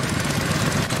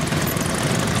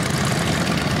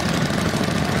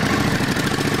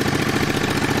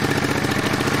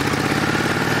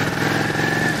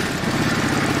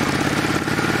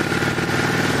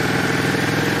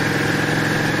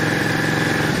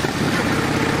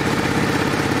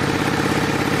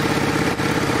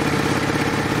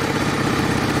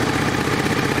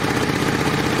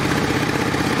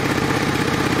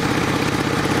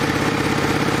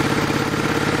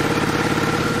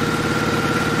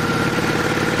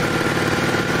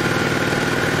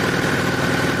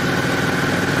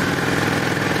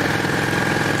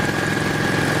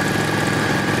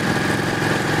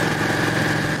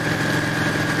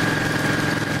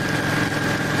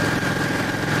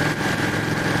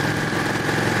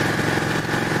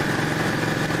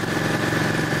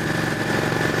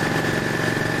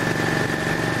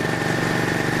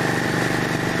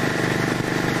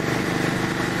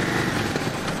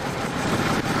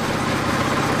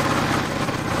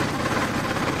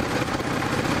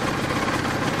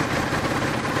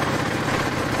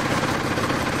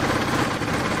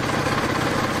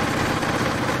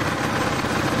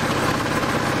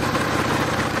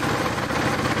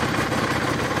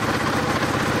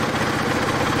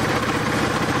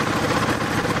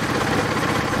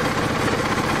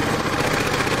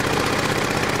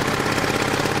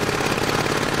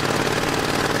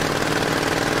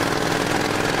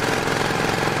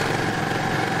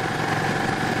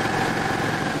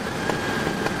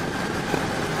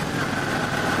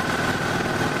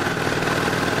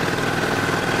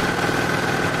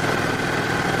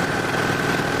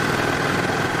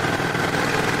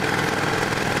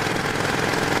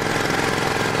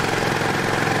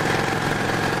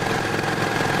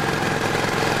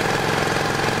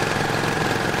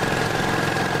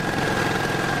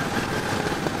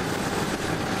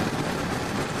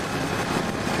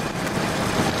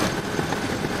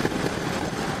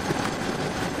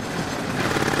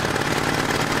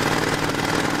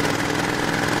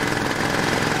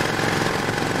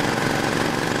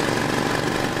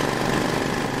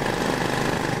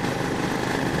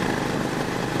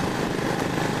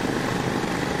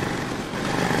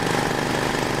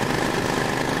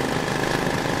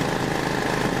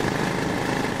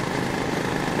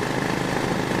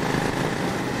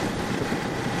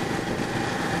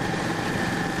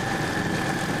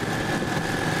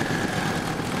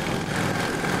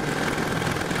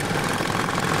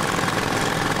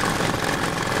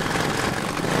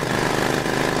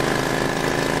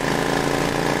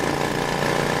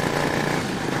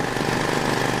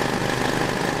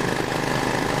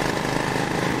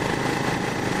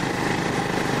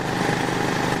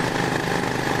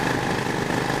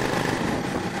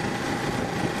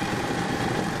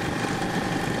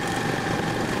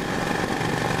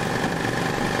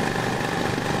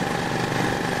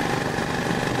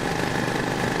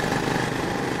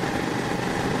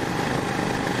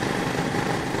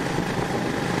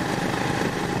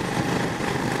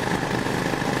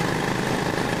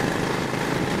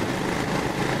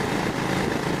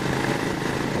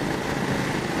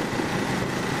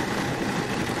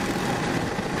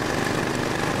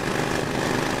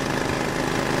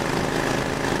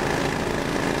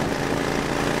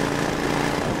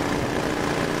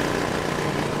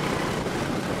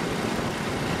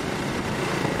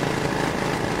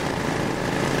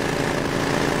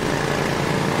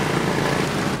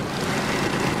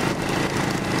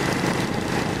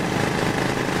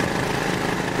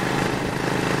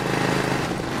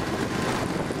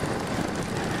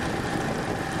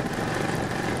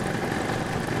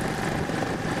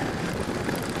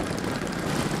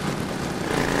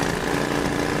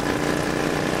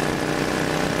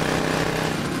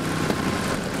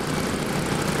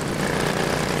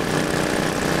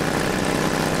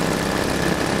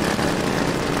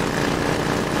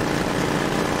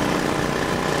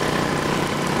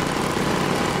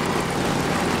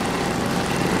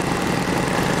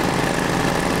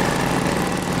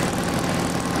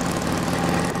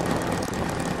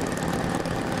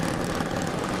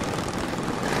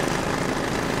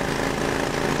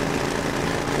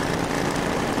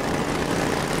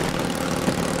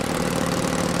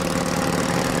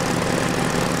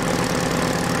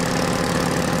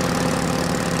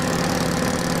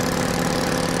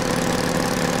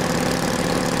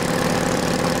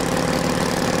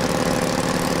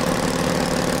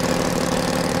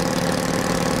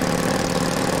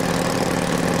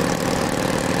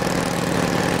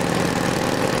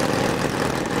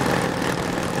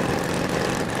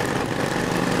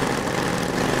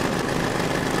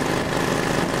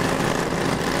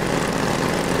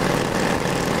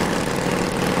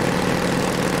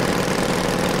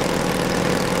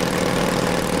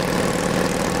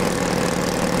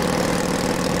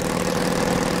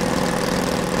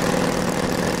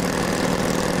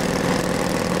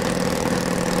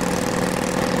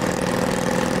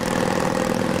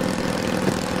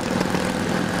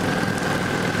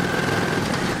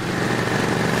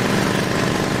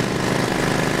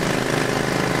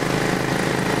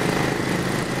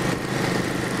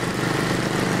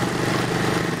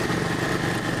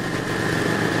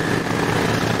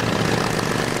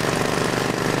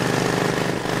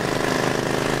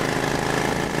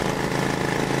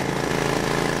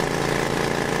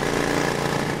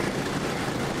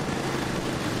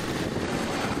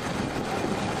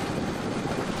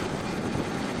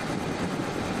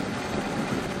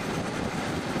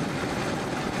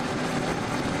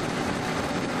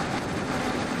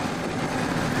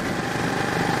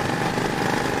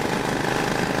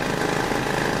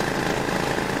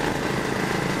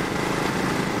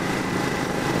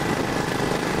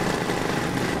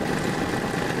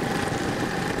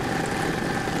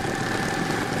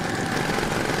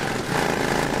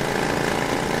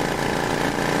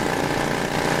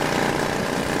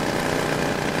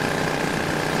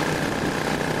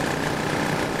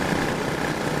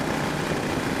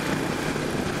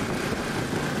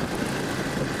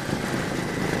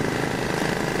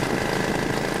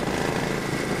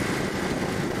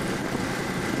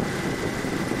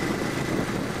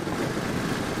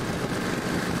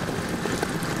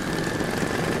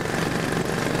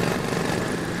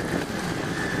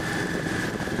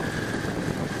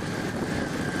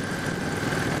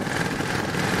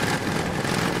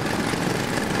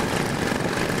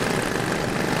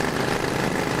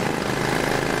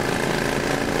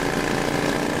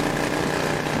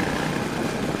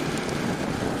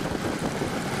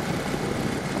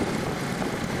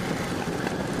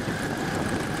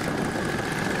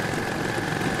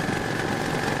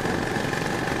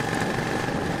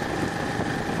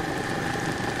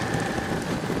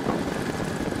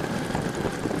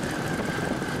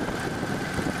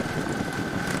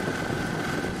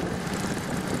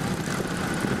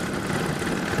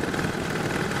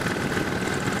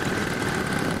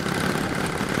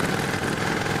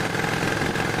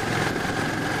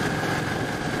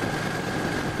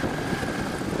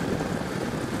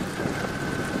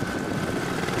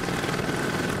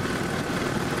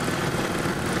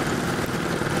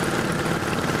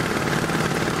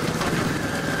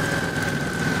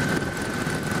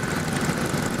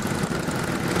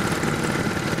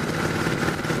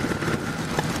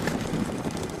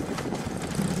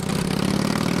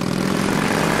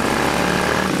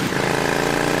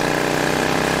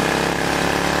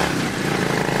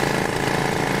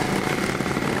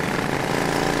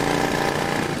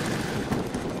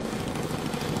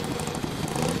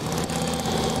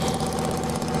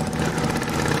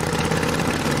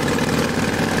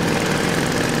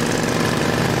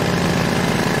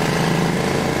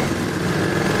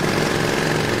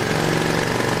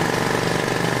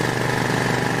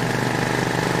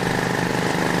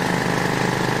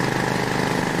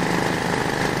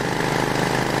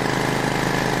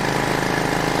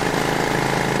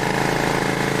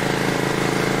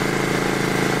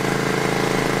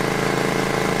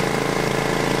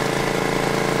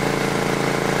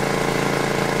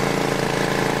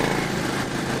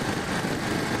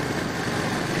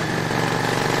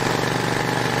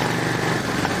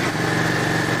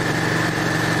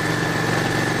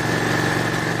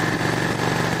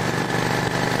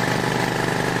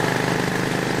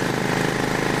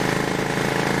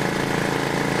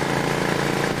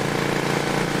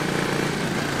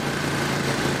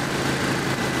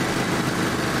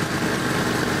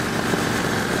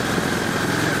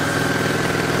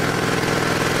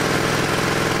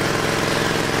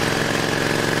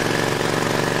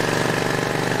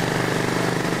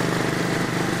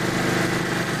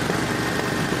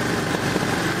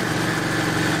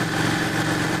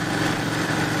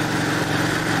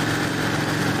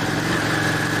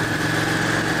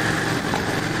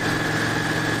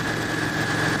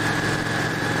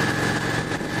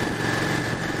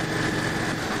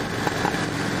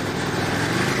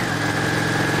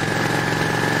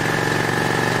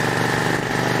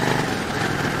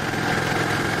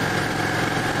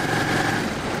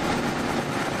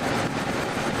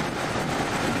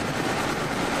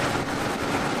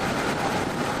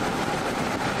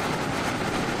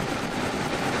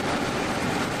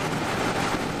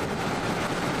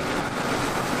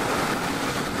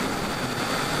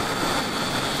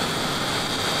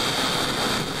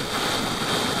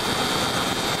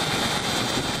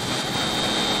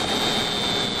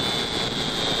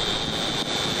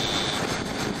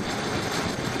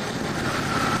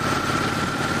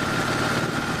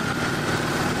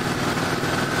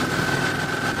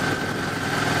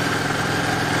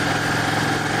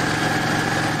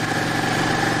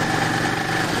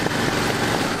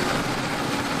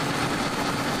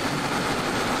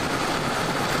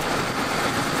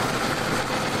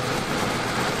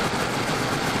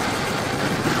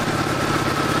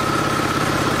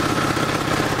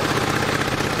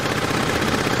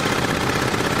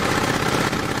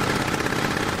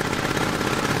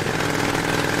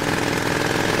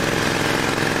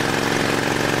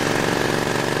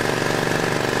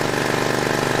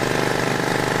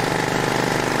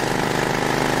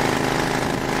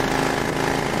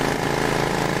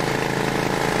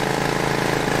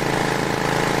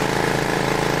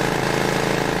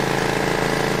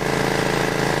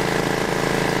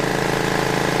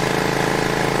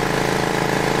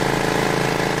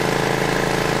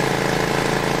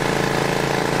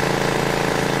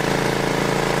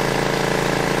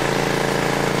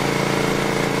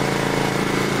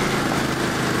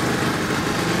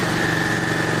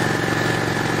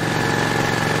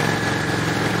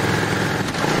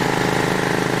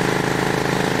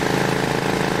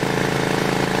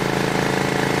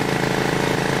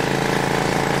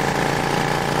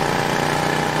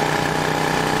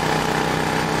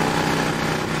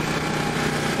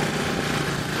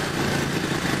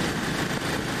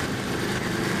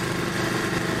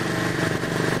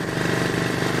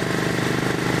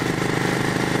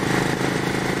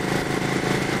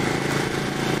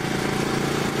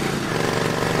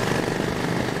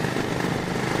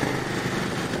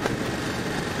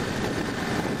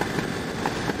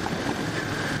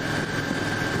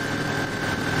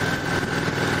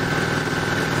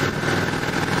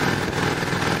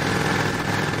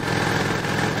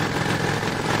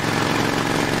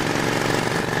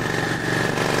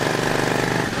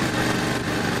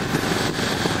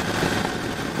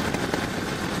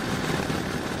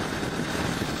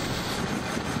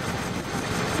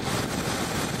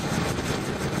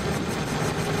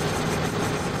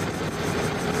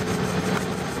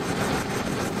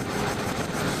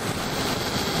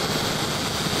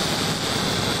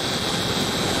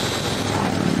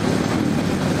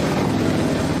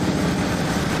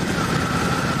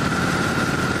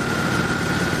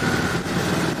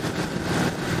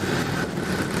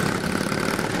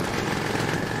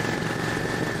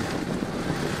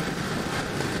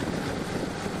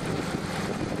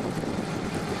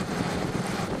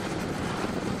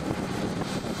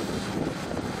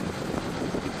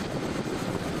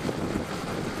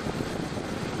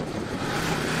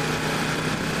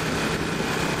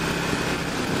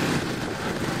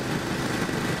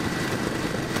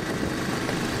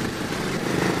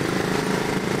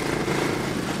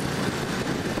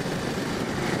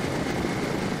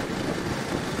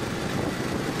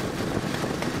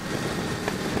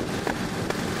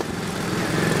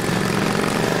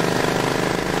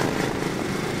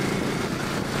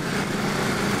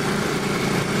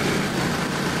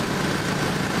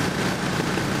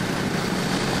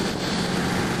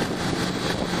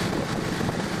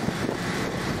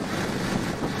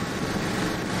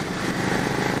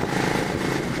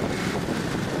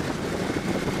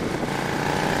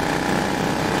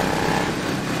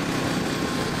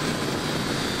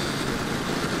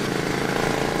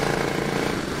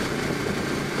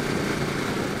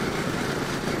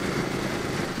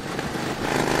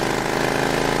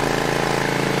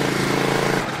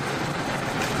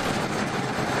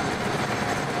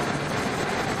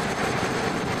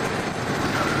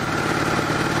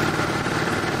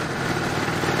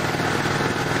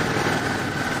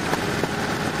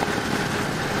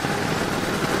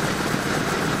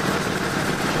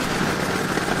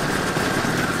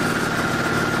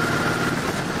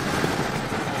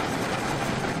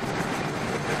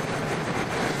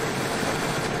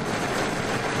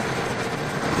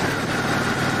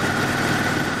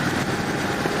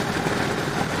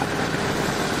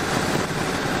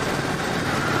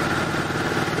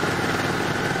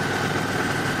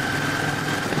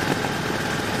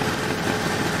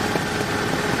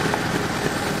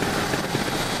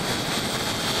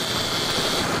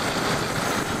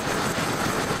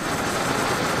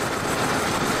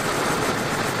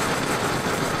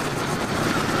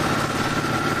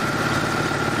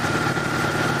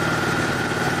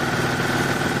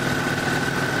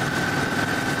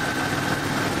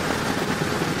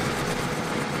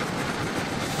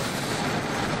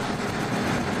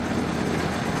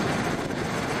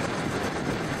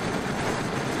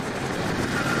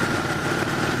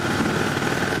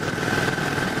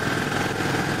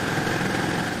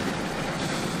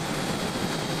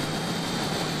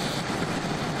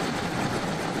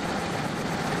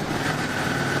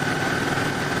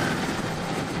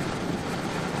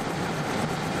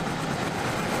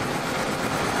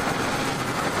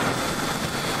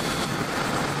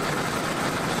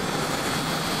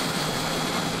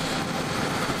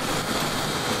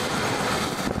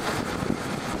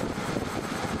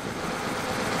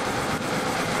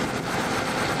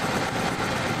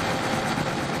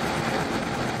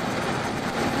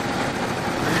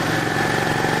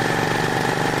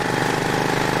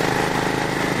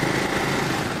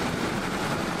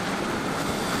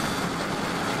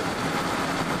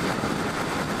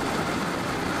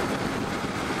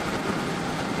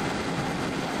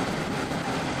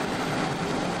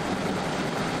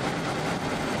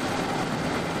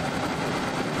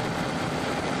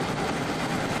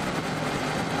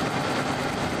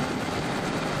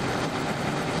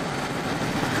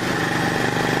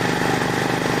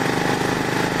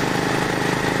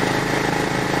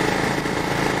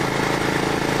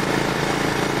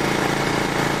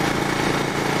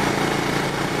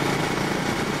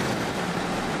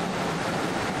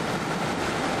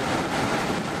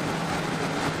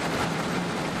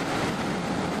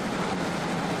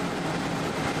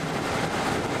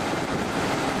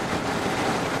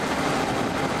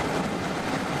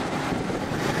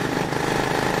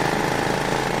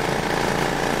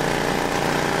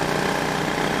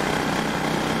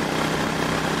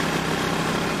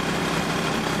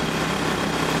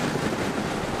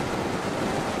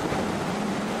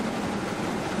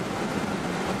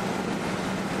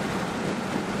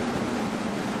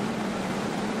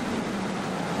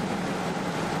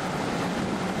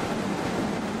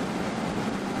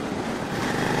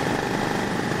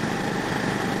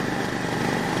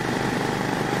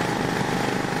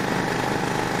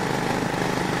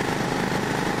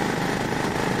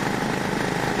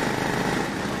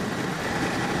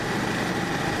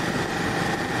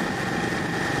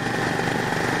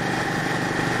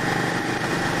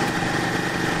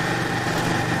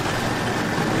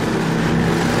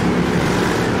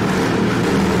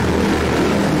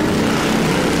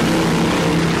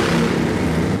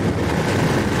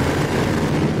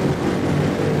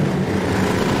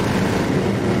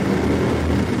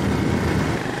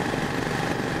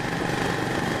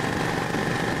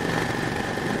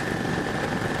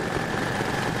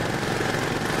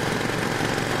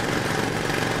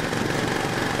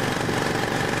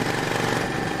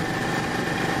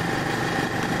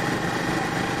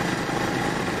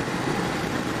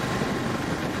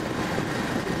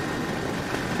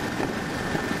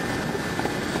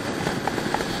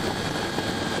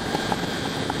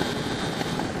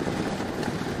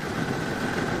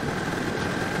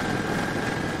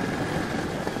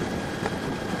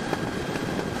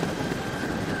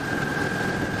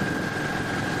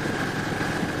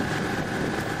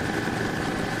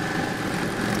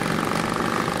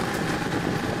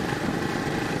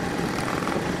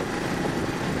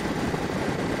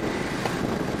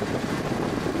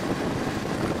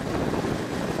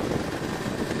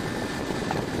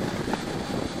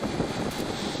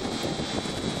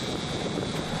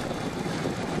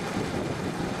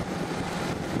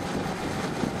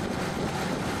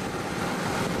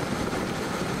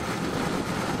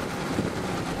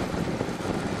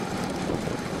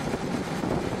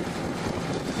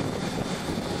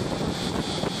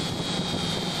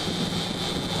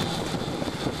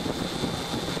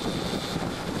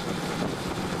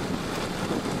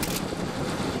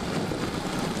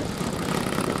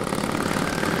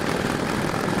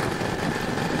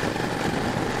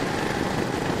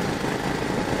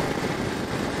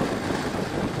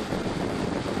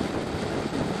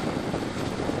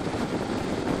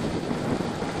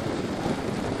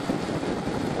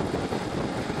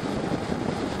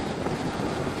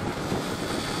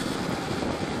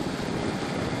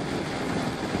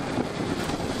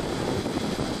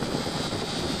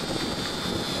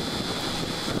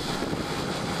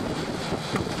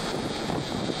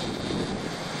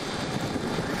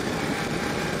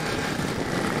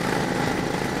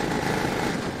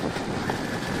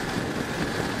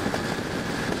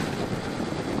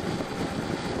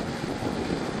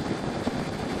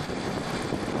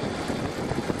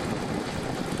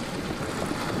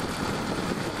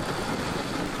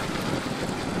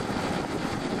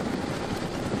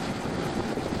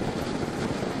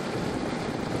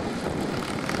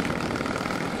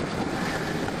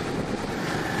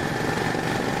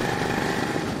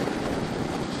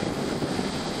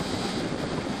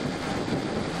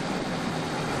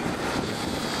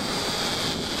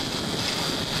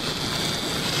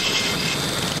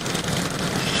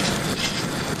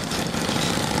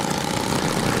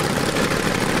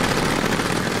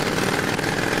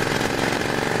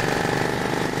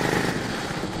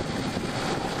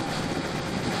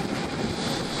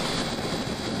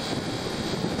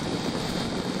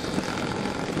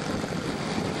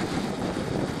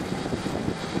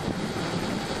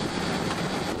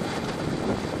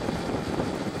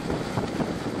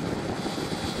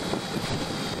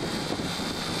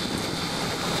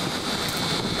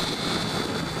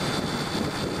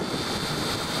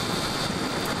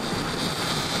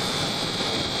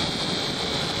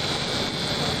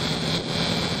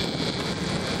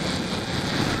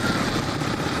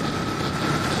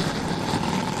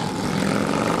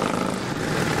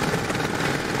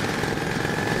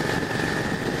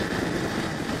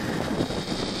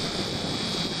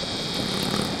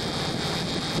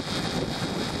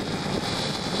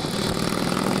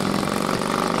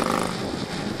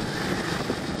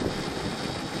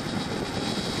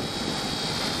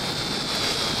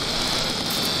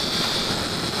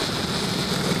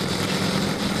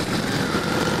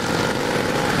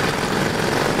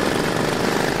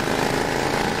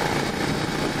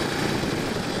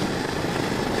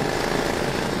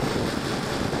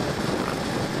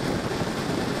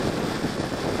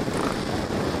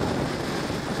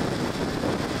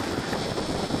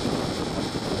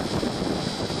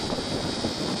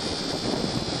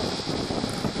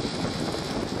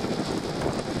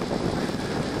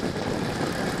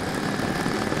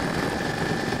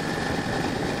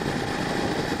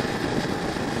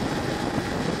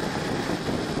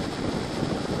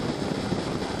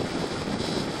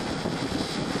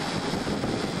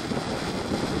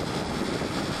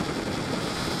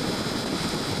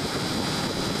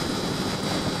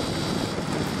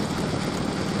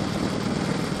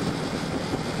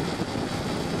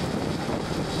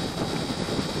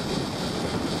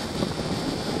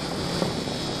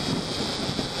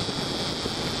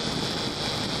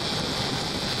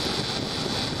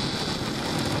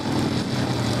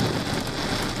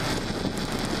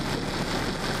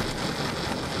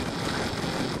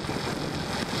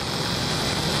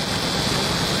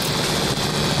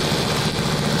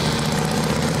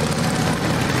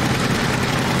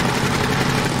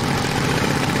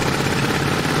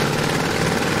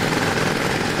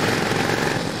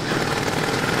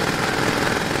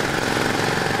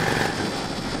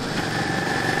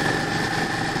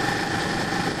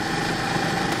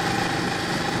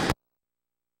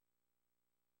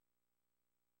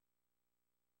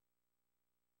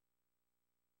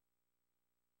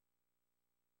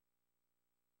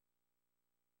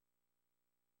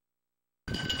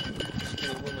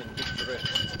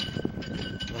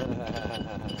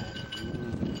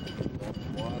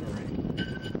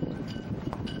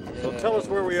So tell us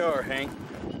where we are, Hank.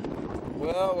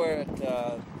 Well, we're at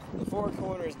the Four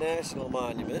Corners National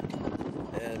Monument,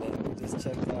 and we just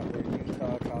checked out where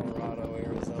Utah, Colorado,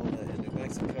 Arizona, and New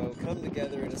Mexico come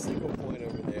together in a single point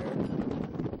over there.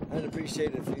 I'd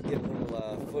appreciate it if you'd get a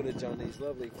little footage on these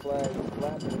lovely flags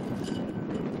flapping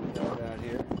out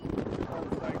here.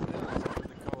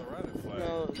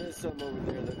 No, there's some over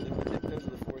there. Those are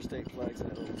the 4 state flags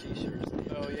and that little T-shirts.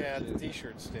 Oh yeah, the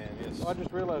T-shirt stand. Yes. Oh, I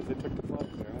just realized they took the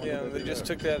flags there. Yeah, they just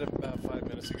took that about 5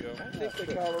 minutes ago. I think the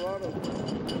Colorado.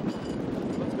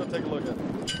 Let's go take a look at it.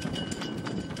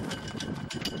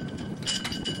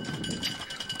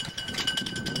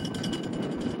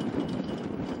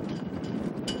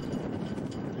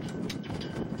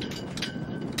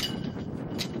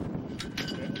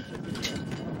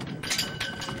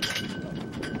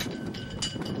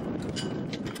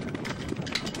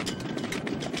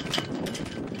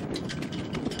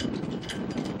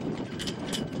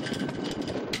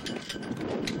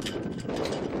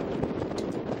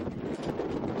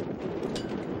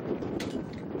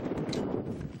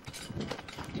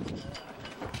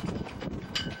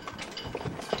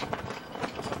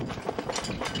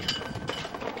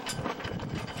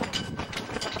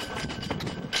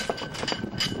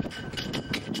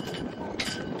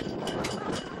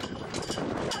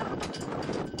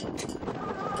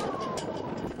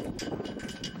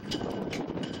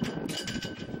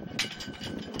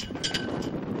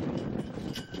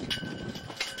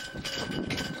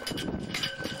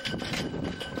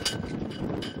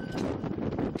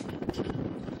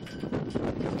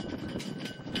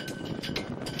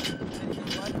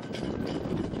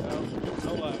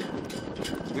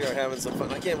 We are having some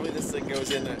fun. I can't believe this thing goes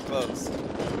in that close.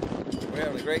 We're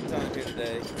having a great time here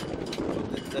today. Man,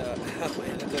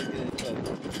 it does get in close.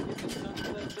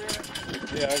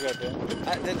 Yeah, I got that.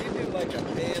 Did you do like a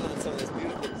pan on some of this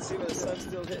beautiful? See where the sun's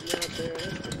still hitting out there?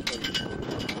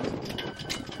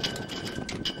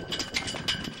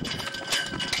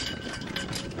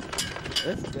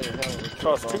 That's been a hell of a trip.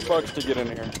 Cost $2 to get in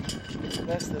here. It's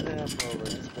less than half over.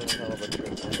 It's been a hell of a trip.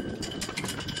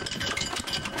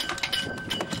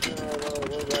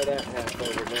 We're right at half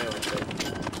over now, I think.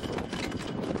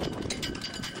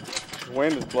 The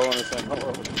wind is blowing us in all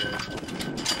over the place.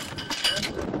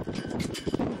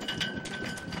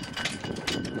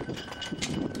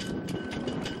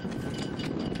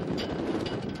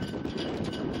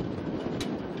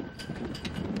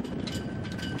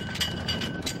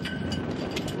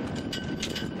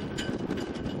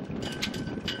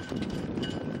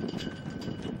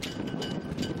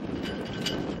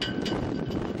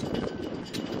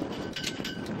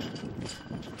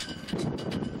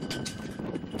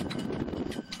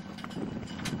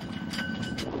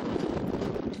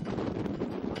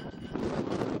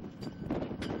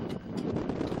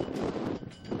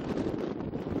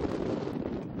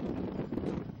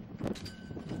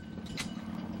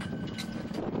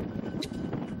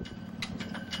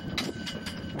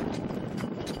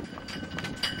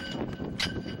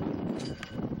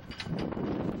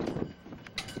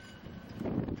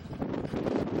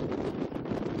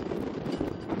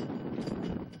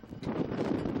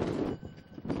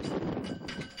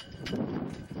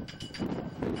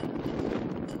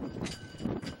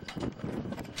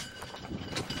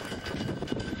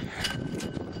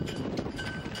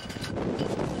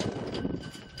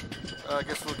 I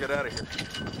guess we'll get out of here.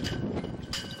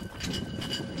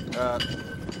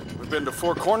 We've been to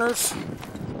Four Corners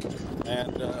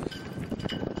and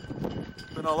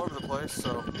been all over the place,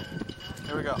 so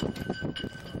here we go.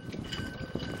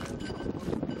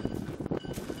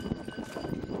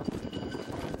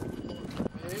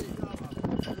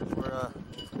 We're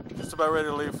just about ready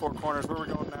to leave Four Corners. Where are we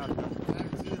going now?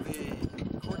 Back to the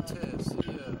Cortez. See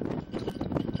ya.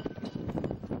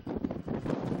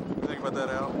 What do you think about that,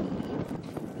 Al?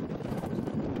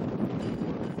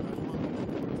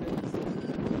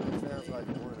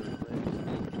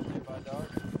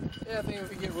 Yeah, I think if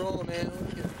we get rolling, man, we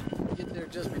can get there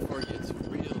just before it gets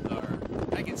real dark.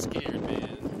 I get scared,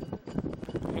 man.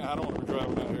 Yeah, I don't want to be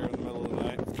driving out here in the middle of the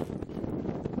night.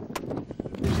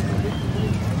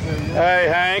 Hey,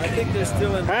 Hank. I think they're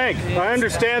still in. Hank, I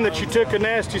understand that you took a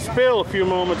nasty spill a few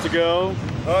moments ago.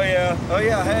 Oh yeah,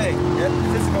 hey,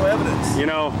 physical evidence. You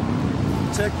know,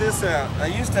 check this out. I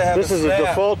used to have this is a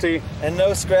defaulty. And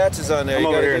no scratches on there. I'm you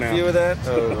over got here a good now. view of that?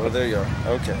 Oh, there you are.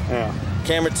 Okay. Yeah.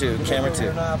 Camera two.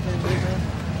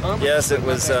 Yes, it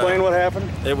was. Explain what happened.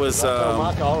 It was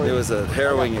a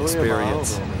harrowing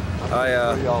experience.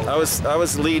 I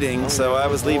was leading, so I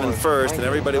was leaving first, and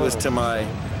everybody was to my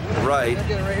right.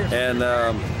 And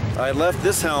I left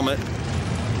this helmet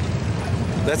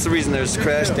That's the reason there's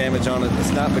crash damage on it.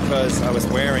 It's not because I was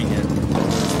wearing it.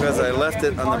 It's because I left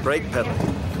it on the brake pedal.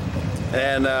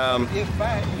 And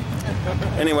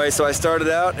anyway, so I started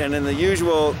out, and in the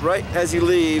usual, right as you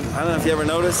leave, I don't know if you ever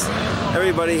notice,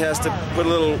 everybody has to put a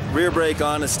little rear brake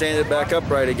on and stand it back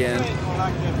upright again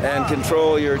and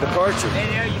control your departure.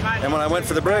 And when I went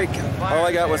for the brake, all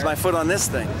I got was my foot on this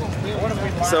thing.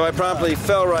 So I promptly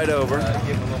fell right over.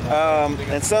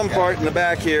 And some part in the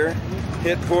back here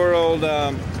hit poor old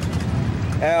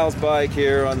Al's bike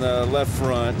here on the left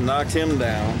front and knocked him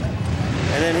down.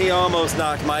 And then he almost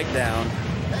knocked Mike down.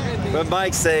 But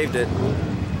Mike saved it.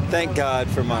 Thank God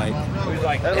for Mike.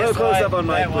 A little close up on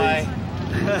Mike, please.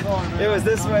 It was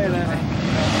this way and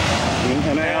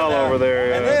an Al over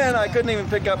there. And then I couldn't even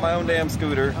pick up my own damn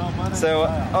scooter. So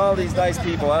all these nice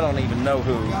people, I don't even know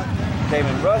who, came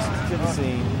and rushed to the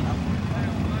scene.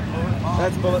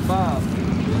 That's Bullet Bob.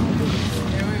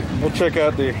 We'll check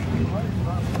out the.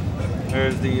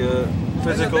 There's the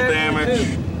physical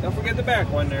damage. Don't forget the back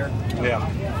one there. Yeah.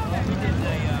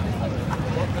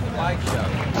 Work with the bike shop.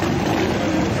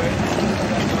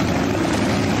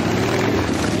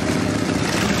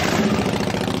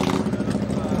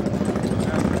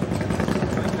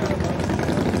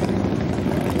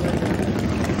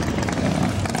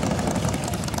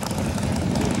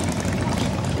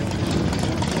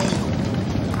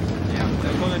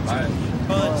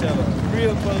 Bunch of them.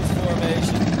 Real close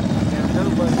formation. And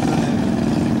nobody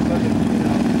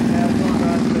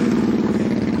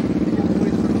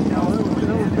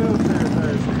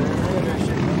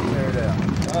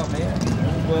oh man,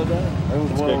 well done.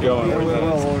 Let's get going.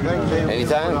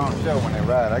 Anytime. On show when they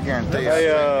ride, I guarantee you. Hey,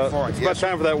 it's about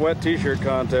time for that wet T-shirt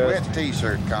contest. Wet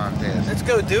T-shirt contest. Let's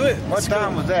go do it. What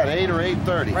time was that? 8 or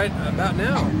 8:30? Right about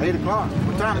now. 8 o'clock.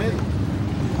 What time is it?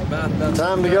 About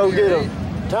Time to go get them.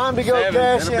 Time to go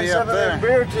cash It'll in be some up of there. them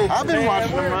beer tickets. I've been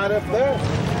watching them right up there.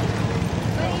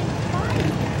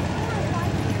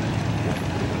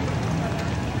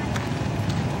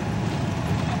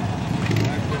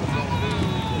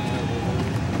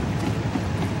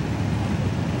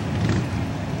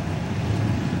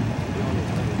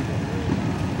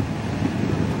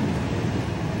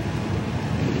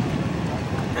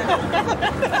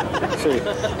 See,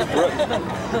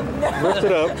 lift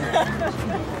it up.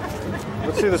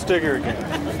 Let's see the sticker again.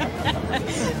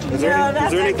 Is there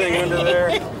anything under there?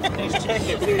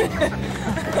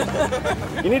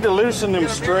 You need to loosen them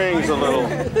strings a little.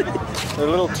 They're a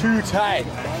little too tight.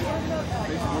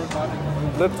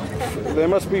 They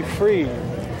must be free.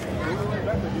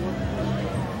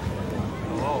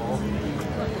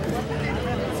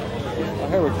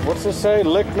 What's this say?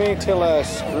 Lick me till I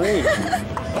scream.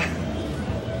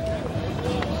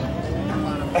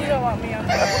 You don't want me on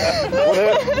there. What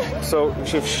happened? So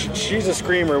if she's a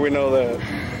screamer, we know that.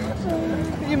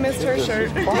 You missed her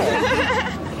shirt.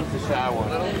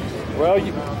 Well,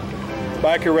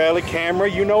 biker rally camera,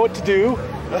 you know what to do.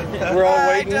 We're all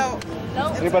waiting.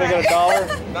 Anybody got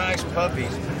 $1? Nice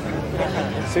puppies.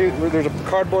 See, there's a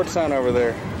cardboard sign over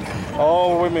there.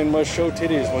 All women must show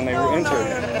titties when they enter.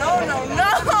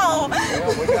 No.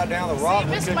 Well, we got down the rock.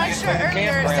 You missed my shirt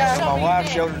earlier. My wife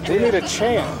showed her We need a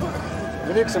chant.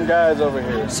 We need some guys over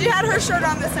here. She had her shirt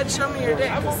on that said "Show me your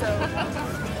dick," so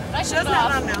she doesn't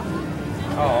have it on now.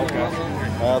 Oh, okay.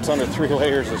 It's under 3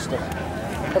 layers of stuff. I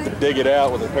have to dig it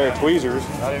out with a pair of tweezers.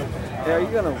 Yeah, are you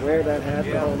gonna wear that hat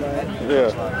the whole night?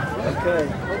 Yeah. Okay.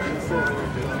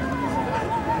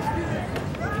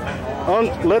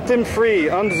 Let them free.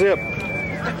 Unzip.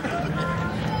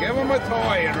 Give them a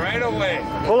toy and right away.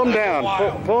 Pull them down.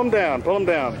 Pull them down. Pull them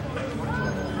down.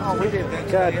 Oh, we did that.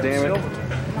 God damn it.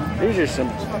 These are some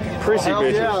prissy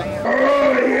bitches. Yeah.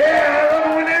 Oh yeah, I love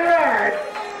it when they ride.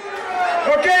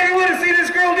 Okay, you want to see this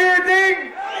girl do her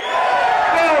thing?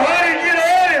 Oh, honey, get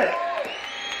out of here.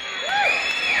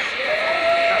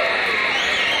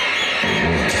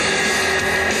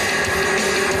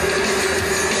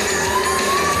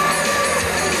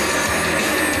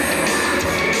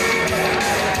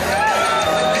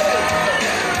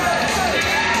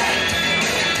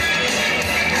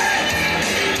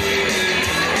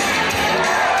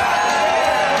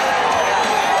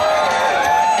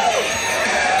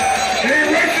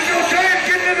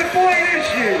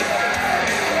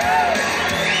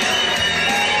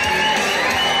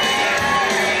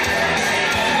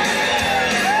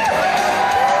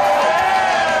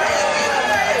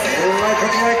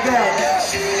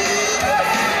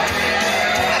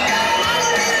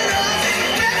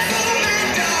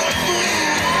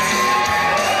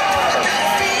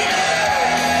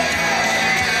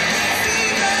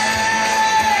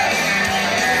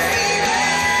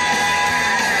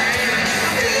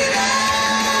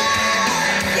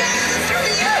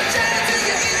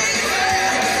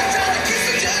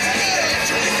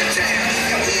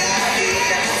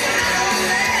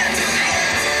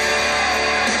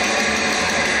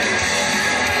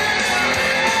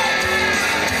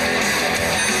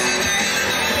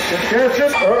 Ladies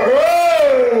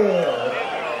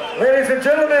and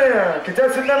gentlemen,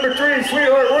 contestant number 3,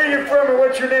 sweetheart, where are you from and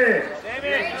what's your name?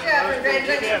 Grand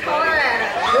Junction,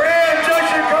 Colorado. Grand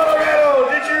Junction, Colorado.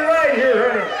 Did you ride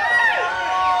here, honey?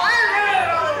 I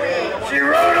rode all the way. She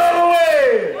rode all the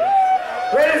way.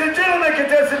 Ladies and gentlemen,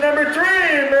 contestant number 3,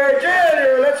 Mary Jan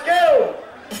here. Let's go.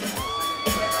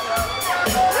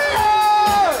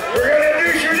 We're going to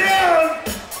introduce you down.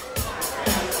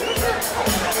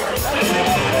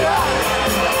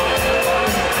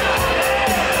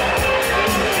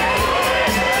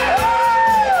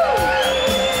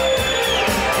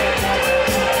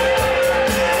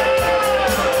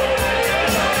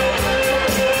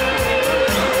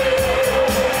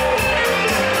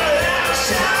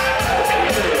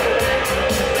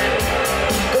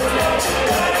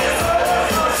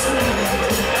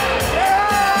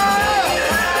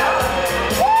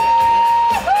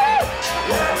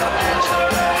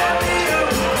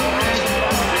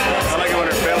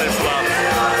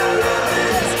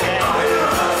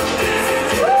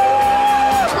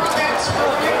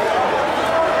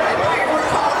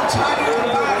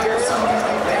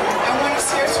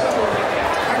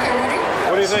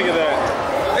 What do you think of that?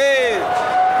 Hey,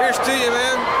 here's to you,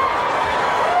 man.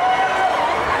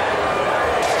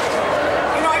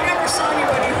 You know, I never saw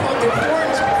anybody hold their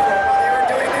horns before while they were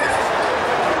doing that.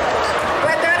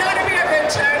 But that ought to be a good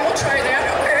time. We'll try that,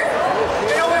 okay?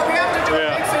 You know what? We have to do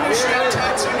a big finish now,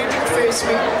 Todd, so you need to face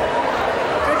me.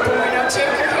 Good boy. Now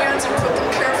take your hands and put them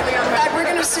carefully on my... We're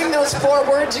going to sing those 4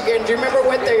 words again. Do you remember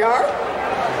what they are?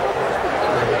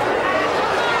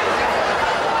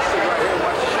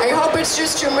 I hope it's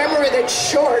just your memory that's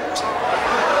short.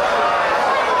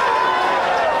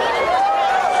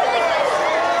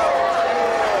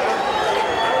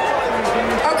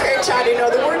 Okay, Toddy,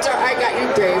 no, the words are I got you,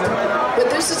 babe.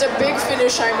 But this is a big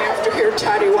finish I'm after here,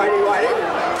 Toddy, Whitey, Whitey.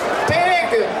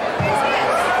 Big!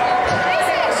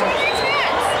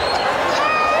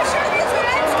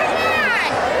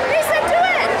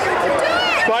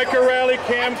 Biker rally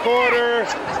camcorder.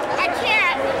 I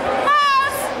can't.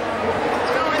 Pause.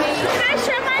 Can I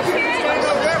show my kid?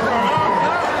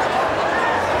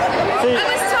 I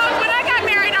was told when I got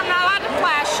married I'm not allowed to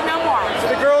flash no more.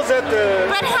 The girls at the...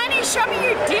 But honey, show me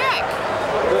your dick.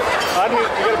 I need,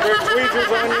 you got a pair of tweezers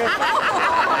on you?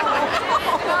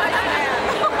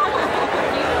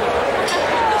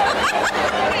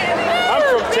 I'm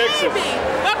from Texas.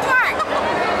 What part?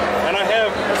 And I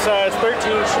have a size 13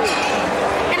 shoes.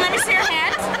 And let me see your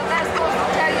hands.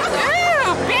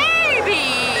 Ooh, baby!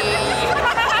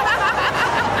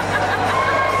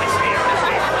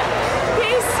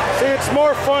 See, it's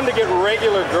more fun to get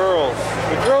regular girls.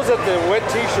 The girls at the wet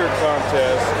t-shirt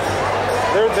contest,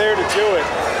 they're there to do it.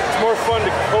 It's more fun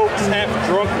to coax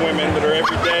half-drunk women that are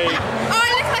every day. Oh,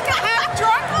 I look like a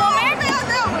half-drunk woman?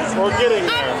 We're getting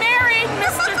there. I'm married,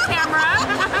 Mr. Camera.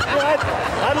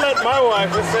 I'd let my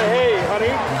wife and say, hey,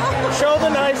 honey, show the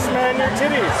nice man your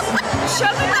titties. Show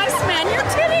the nice man your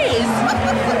titties.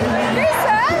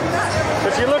 Lisa.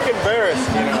 But you look embarrassed,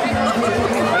 you know.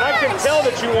 And I can tell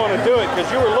that you want to do it because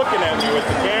you were looking at me with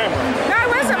the camera. No, I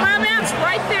wasn't. My mouth's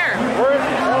right there. Where is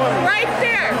it going? Right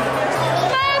there.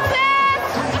 Moses!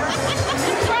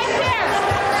 It's right there.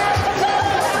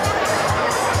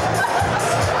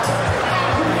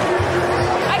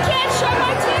 I can't show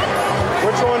my tits.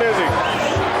 Which one is he?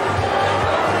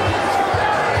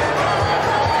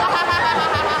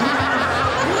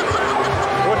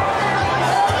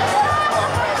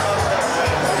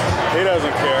 He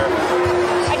doesn't care.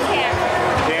 I can't.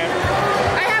 Can't?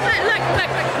 I haven't. Look.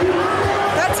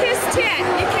 That's his tit.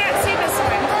 You can't see this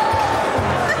one.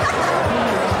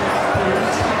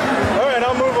 All right,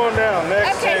 I'll move on down.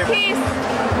 Next Okay, table. peace.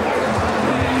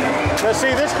 Now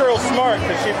see, this girl's smart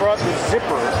because she brought the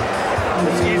zipper.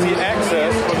 It's easy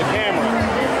access for the camera.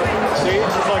 See,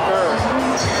 just like her.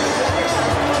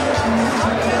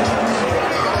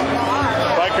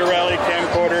 Biker rally,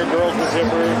 camcorder, girls with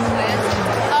zippers.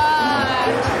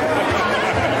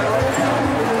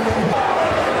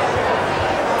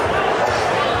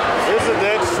 Isn't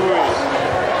that sweet?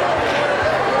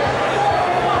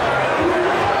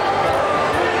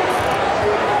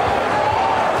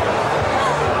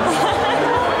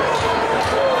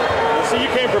 See, you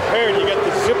came prepared. You got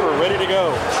the zipper ready to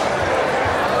go.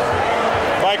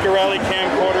 Biker rally,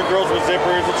 camcorder, girls with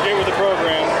zippers. Let's get with the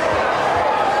program.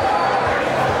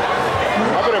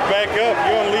 I better back up.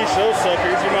 You unleash those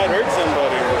suckers, you might hurt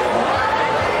somebody.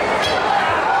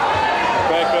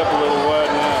 Back up a little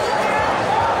wide now.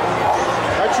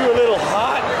 Aren't you a little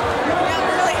hot? Yeah, I'm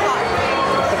really hot.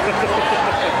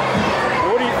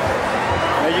 What are you...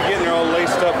 Now you're getting her all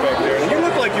laced up back there. You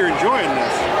look like you're enjoying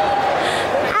this.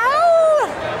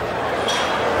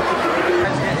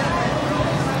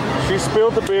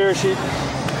 spilled the beer. She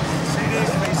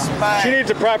needs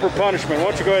a proper punishment. Why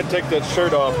don't you go ahead and take that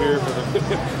shirt off here for the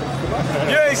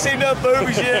You ain't seen no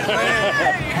boobies yet, man.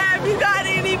 Hey, have you got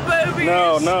any boobies?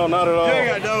 No, not at all. You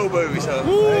ain't got no boobies, huh?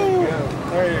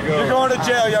 There you go. You're going to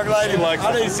jail, young lady.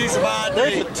 I need to see some ID.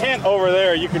 There's a tent over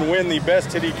there. You can win the best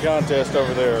titty contest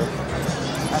over there.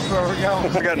 That's where we're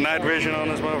going. I got night vision on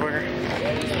this motherfucker.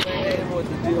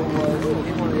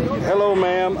 Hello,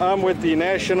 ma'am. I'm with the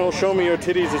National Show Me Your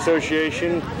Titties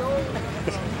Association.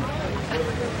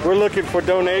 We're looking for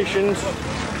donations.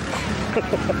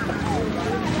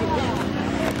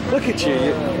 Look at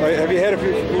you. Have you had a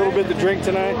little bit to drink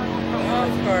tonight?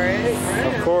 Of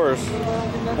course. Of course.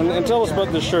 And tell us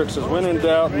about this shirt. It says, when in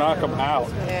doubt, knock them out.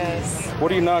 Yes. What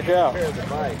do you knock out?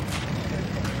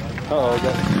 Uh-oh,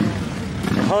 got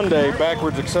Hyundai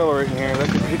backwards accelerating here. That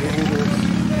could be dangerous.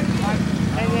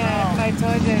 Yeah, I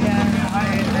told you that.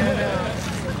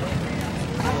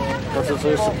 What's it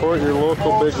say? Support your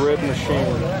local big red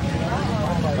machine.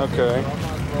 Okay.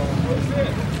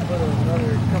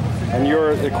 And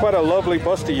you're quite a lovely,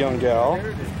 busty young gal.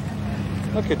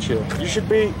 Look at you. You should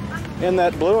be in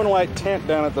that blue and white tent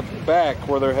down at the back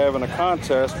where they're having a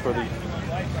contest for the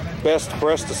best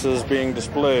breastises being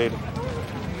displayed.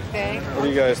 Okay. What do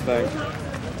you guys think?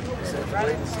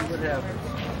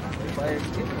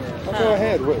 Well, go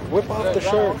ahead. Whip off the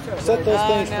shirt. Set those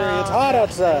things free. It's hot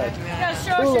outside. You gotta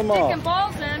show Cool us your them dick off. and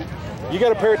balls in. You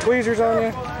got a pair of tweezers on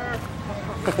you?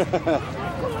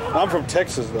 I'm from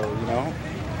Texas, though, you know.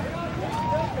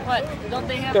 What? Don't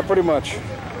they have? Yeah, pretty much.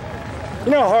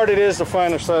 You know how hard it is to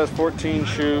find a size 14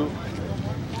 shoe?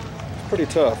 It's pretty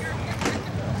tough.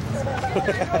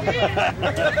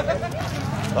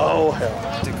 Oh,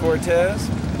 hell. To Cortez.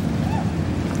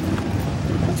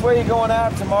 Which way are you going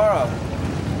out tomorrow?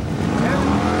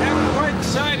 Haven't quite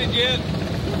decided yet.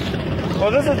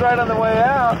 Well, this is right on the way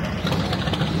out.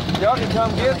 Y'all can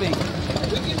come get me. We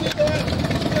can do that.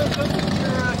 You got some of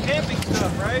your camping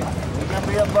stuff, right? You gonna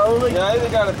be up bowling? Yeah, I either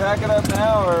gotta pack it up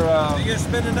now or. You gonna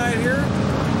spend the night here?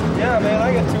 Yeah, man,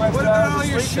 I got 2 extra What about hours all to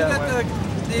your sleep shit that at way.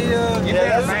 the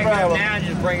Yeah, that's the problem. now and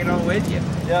just bring it on with you.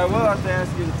 Yeah, I will have to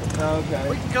ask you to. Oh, okay.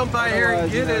 We can come by here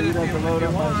and get it if you load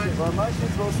up my want. shit. Well, my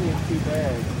shit's mostly in 2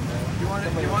 bags. You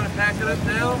want to pack it up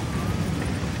now?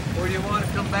 Or do you want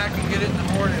to come back and get it in the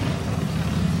morning?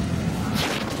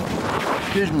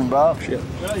 Excuse me, Bob. Shit.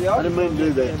 Well, I didn't mean to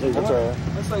do that to you. That's all right.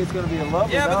 Looks like it's going to be a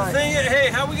lovely Yeah, but night. the thing is, hey,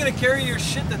 how are we going to carry your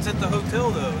shit that's at the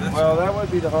hotel, though? That's Well, that would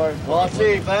be the hard part. Well, I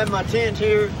see, if I had my tent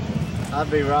here, I'd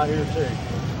be right here too.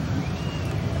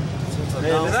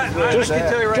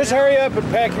 Just hurry up and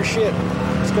pack your shit.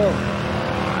 Let's go.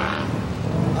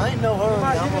 I ain't no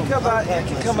hurry.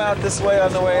 You can come out this way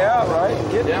on the way out, right?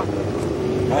 Get it.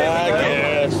 I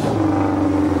guess.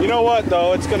 You know what,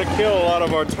 though? It's going to kill a lot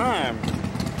of our time.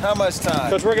 How much time?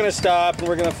 Because we're going to stop and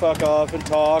we're going to fuck off and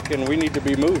talk, and we need to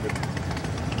be moving.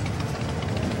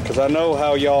 Because I know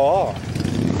how y'all are.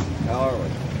 How are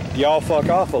we? Y'all fuck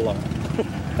off a lot.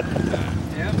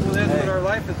 Yeah, well, that's what our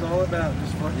life is all about.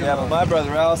 Just fucking Yeah, but my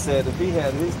brother Al said if he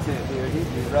had his tent here, he'd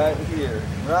be right here.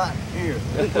 Right here.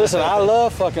 Listen, I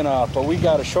love fucking off, but we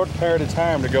got a short period of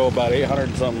time to go about 800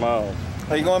 and something miles.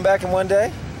 Are you going back in one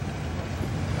day?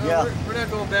 Yeah. We're not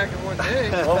going back in one day.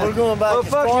 Well, we're going back Well, as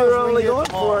fuck, far you're as we only get going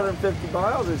tomorrow. 450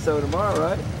 miles or so tomorrow,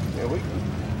 right? Yeah, we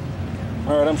can.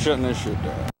 All right, I'm shutting this shit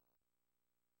down.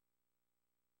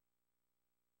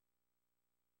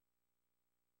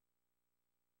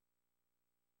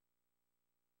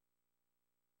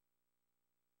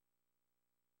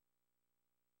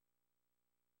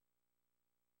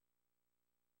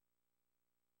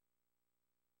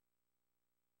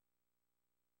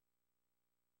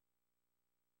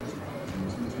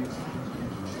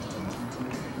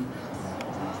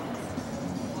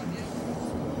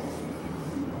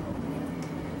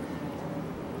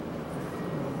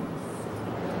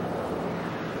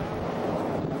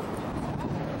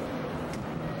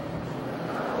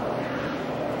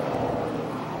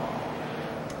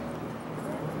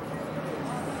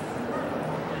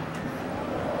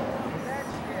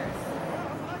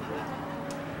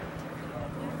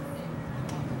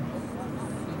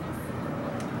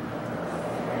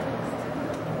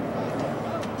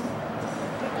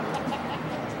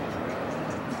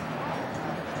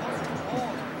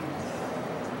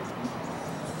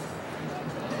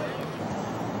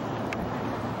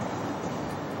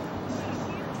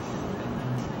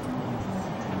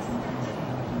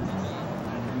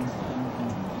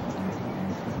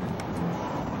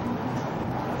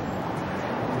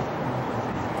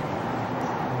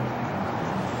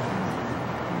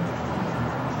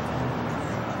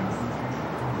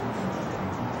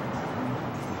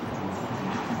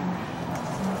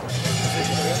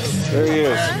 There he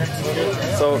is.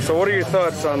 So what are your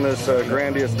thoughts on this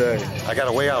grandiose day? I got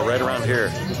a way out right around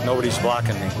here. Nobody's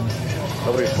blocking me.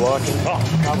 Nobody's blocking? Oh,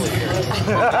 probably here.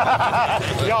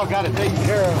 Y'all got it taken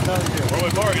care of, don't you? Where are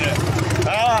we parking at?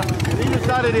 Either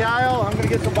side of the aisle. I'm going to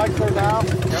get some bikes cleared out.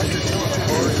 That's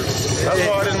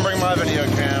why I didn't bring my video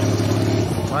cam.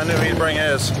 I knew he'd bring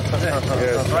his.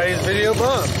 Yes. Why he's video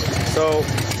bomb. So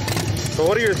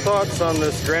what are your thoughts on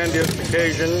this grandiose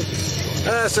occasion?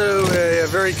 So a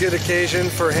very good occasion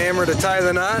for Hammer to tie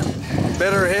the knot.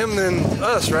 Better him than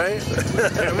us, right?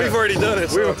 We've already done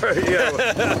it. So.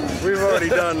 We've already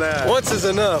done that. Once is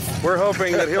enough. We're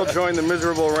hoping that he'll join the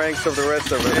miserable ranks of the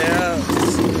rest of us. Yeah,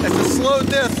 it's a slow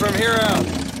death from here out,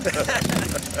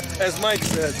 as Mike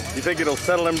said. You think it'll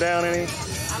settle him down any?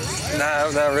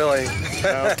 No, not really.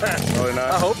 No, probably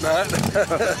not. I hope not.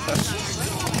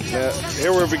 Yeah,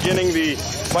 here we're beginning the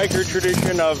biker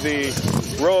tradition of the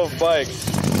row of bikes.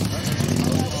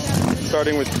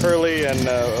 Starting with Curly and,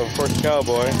 of course,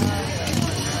 Cowboy.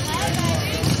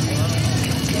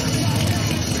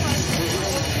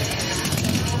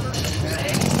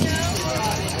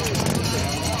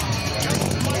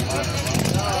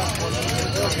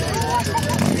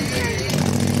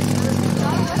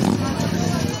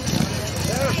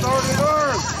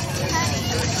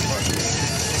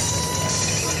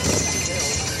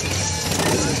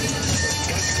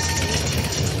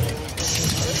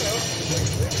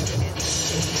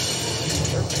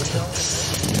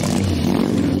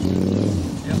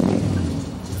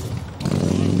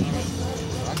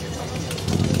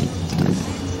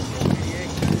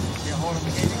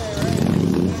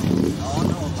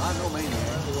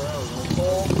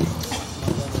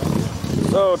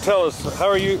 So tell us, how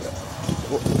are you?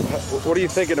 What are you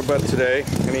thinking about today?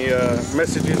 Any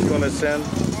messages you want to send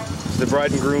to the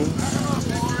bride and groom?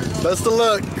 Best of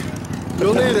luck.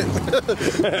 You'll need it.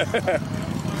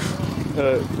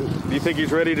 Do you think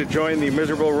he's ready to join the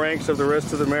miserable ranks of the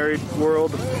rest of the married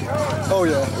world? Oh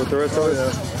yeah. With the rest of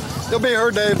us? Yeah. It'll be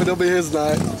her day, but it'll be his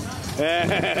night.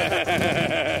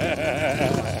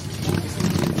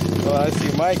 Well, I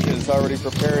see Mike is already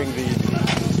preparing the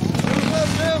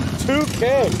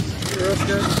 2K.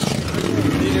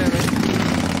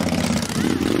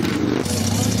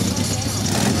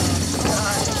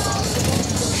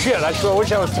 Shit, I sure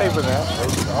wish I was taping that.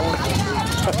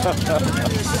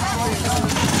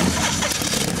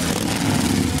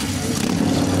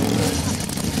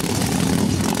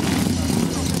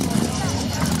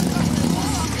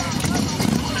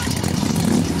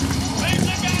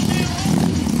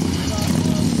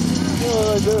 What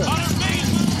are they doing?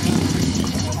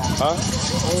 Huh?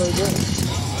 What are they doing?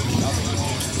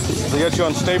 They got you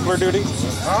on stapler duty?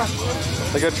 Huh?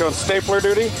 They got you on stapler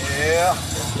duty? Yeah.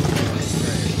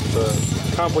 The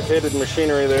complicated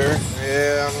machinery there.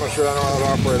 Yeah, I'm not sure I know how to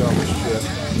operate all this shit.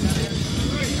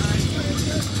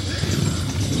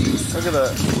 Look at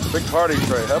that big party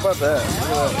tray. How about that? Look at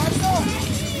that.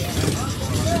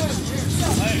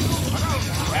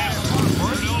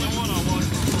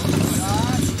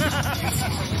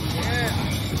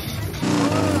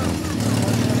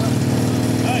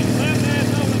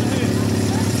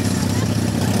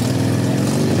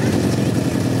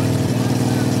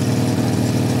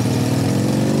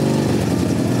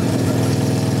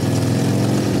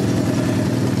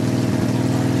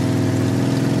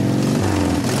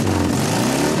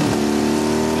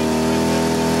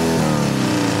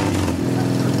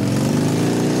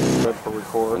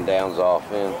 Downs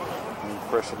off in.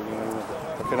 Press it again.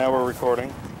 Okay, now we're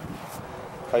recording.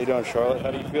 How you doing, Charlotte? How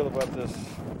do you feel about this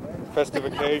festive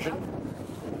occasion?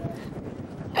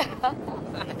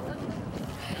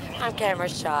 I'm camera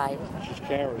shy. She's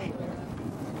camera shy.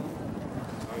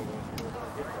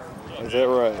 Is that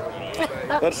right?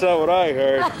 That's not what I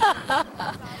heard.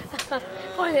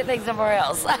 What do you think somewhere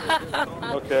else?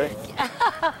 Okay.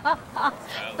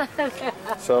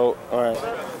 So, all right.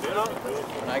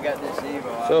 I got this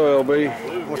Evo. So,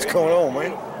 LB. What's going on,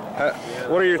 man?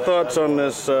 What are your thoughts on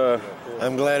this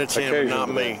I'm glad it's him, occasion not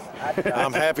today? me.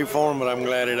 I'm happy for him, but I'm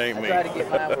glad it ain't me.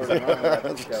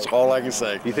 That's all I can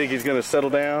say. You think he's going to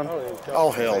settle down? Oh,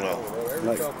 hell no.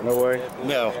 No way?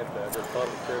 No.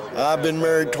 I've been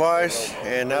married twice,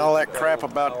 and all that crap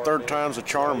about third time's a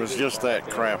charm is just that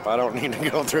crap. I don't need to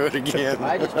go through it again.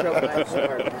 I just choked my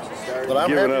start. But I'm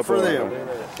Giving happy up for on them.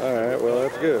 it. All right, well,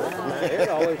 that's good.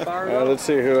 Let's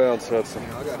see who else has some.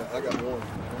 I got one.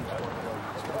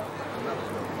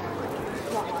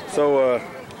 So,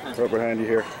 right behind you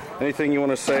here. Anything you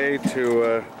want to say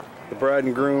to the bride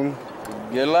and groom?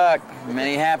 Good luck.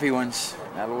 Many happy ones.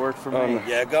 That'll work for me.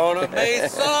 You're gonna be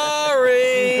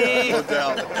sorry.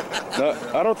 No,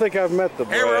 I don't think I've met the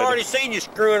Hey, we've Brad. already seen you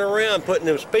screwing around putting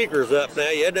them speakers up now.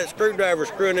 You had that screwdriver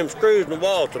screwing them screws in the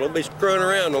wall, so don't be screwing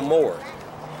around no more.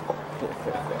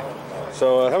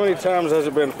 So how many times has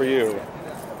it been for you?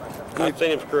 I've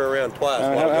seen him screw around twice.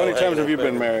 How many times have you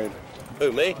been married?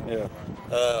 Who, me? Yeah.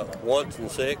 Once and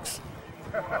 6.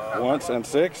 Once and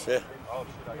 6? Yeah.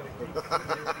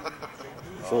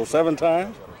 So 7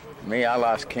 times? Me, I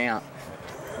lost count.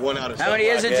 1 out of 7. How many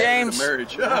is it, James?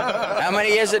 Marriage. How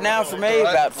many is it now for me?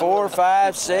 About 4,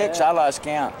 5, 6. I lost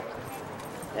count.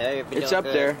 Yeah, It's up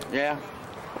there. Yeah.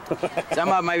 Some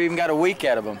of them have even got a week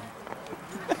out of them.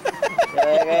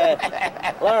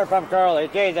 Learn from Curly,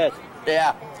 Jesus.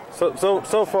 Yeah.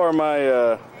 So far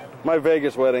my my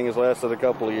Vegas wedding has lasted a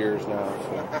couple of years now.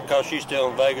 So. Because she's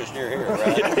still in Vegas and you're here,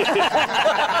 right?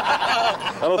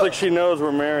 I don't think she knows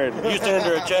we're married. You send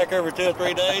her a check every 2 or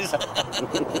 3 days?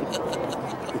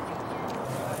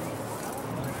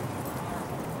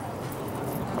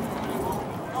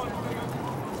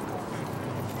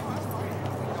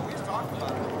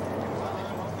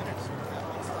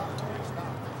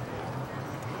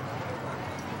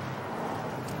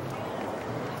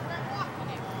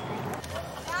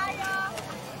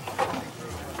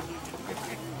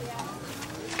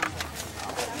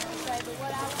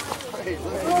 Hey,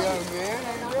 look at young man.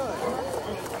 How you doing?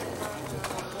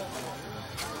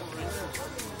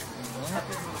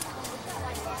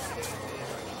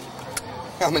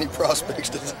 How many prospects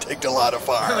does it take to light a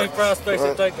fire? How many prospects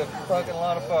it take to fucking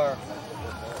light a fire?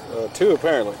 2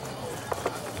 apparently.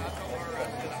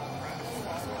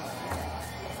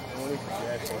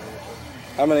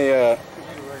 How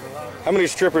many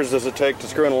strippers does it take to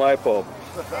screw in a light bulb?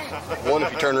 1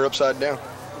 if you turn her upside down.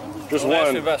 Just Don't ask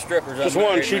one. me about strippers. Just I'm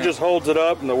one. married She now. just holds it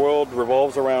up and the world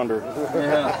revolves around her.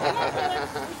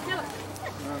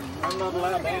 I'm not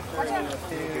allowed to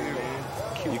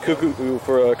answer. You cuckoo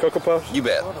for Cocoa Puffs? You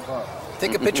bet.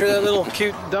 Take a picture of that little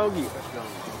cute doggy.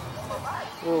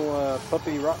 Little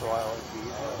puppy Rottweiler.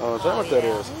 Oh, is that what that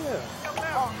is?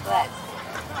 What?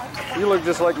 You look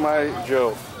just like my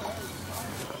Joe.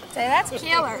 Say, that's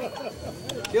Killer.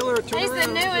 Killer He's the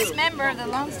newest member of the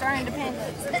Lone Star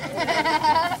Independence.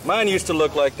 Mine used to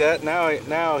look like that.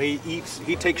 Now he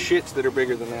takes shits that are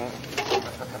bigger than that.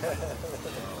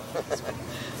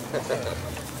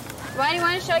 Why do you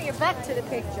want to show your butt to the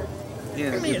picture?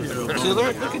 Yeah.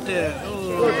 Killer, look at that.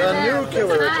 Look, a new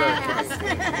killer attack.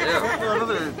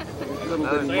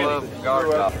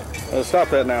 Stop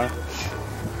that now.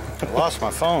 I lost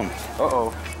my phone.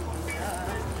 Uh-oh.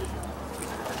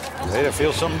 Hey, I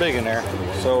feel something big in there.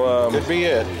 So, could be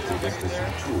it.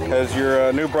 Has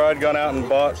your new bride gone out and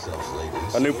bought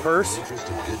a new purse?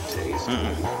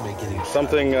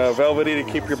 Something velvety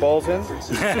to keep your balls in?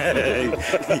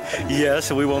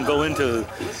 Yes, we won't go into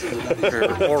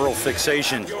oral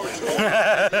fixation. Kick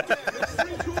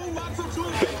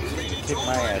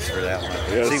my ass for that one.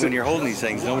 Yeah, see, when you're holding these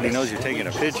things, nobody knows you're taking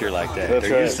a picture like that. That's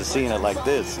They're right. used to seeing it like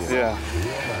this. You know? Yeah,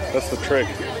 that's the trick.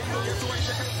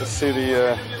 Let's see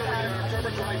the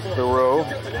row.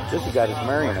 This guy is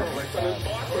marrying her.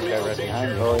 The guy right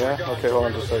behind you. Oh yeah? Okay, hold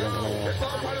on just a second.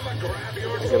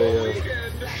 I'll get a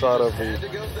shot of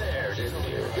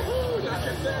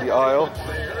the aisle.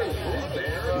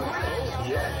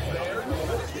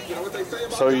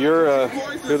 So you're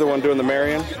the one doing the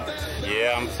marrying?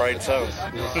 Yeah, I'm afraid so.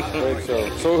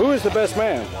 So who is the best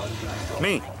man?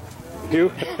 Me.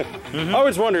 You? I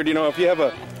always wondered, if you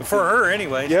have for her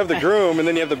anyway. You have the groom and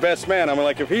then you have the best man. I'm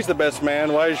like, if he's the best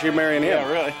man, why is she marrying him?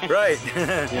 Yeah, really. Right.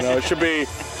 It should be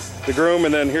the groom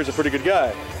and then here's a pretty good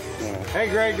guy. Hey,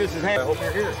 Greg, this is Ham. I hope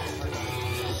you're here.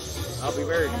 I'll be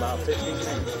married in about 15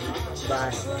 minutes.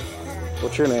 Bye.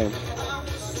 What's your name?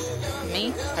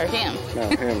 Me or him? No,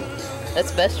 him.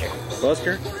 That's Buster.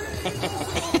 Buster?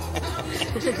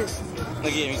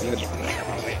 Look at me.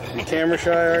 You camera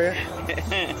shy, are you? I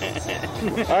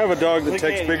have a dog that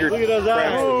takes bigger crap than this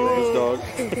dog. I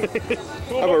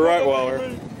have a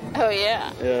Rottweiler. Oh,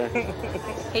 yeah. Yeah.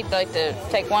 He'd like to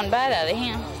take one bite out of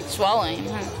him. Swallow him,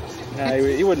 huh? Nah,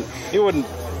 he wouldn't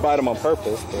bite him on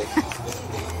purpose, but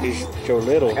he's so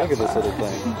little. Look at this little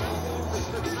thing.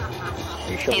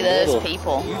 He's so He loves little.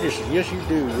 people. Yes, you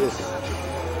do. Yes.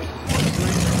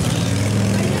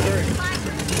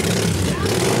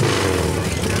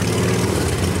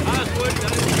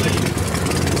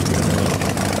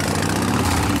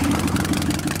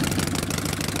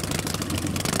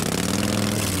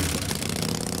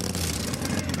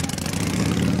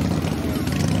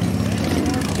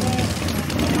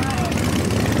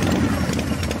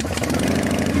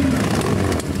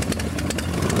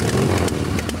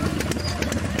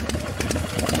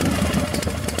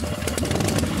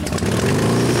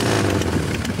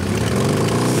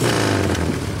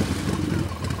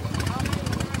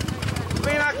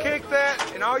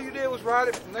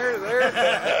 You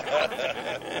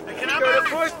could have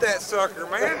pushed that sucker,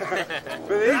 man.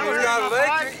 But he was got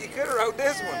electric. You could have wrote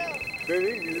this one.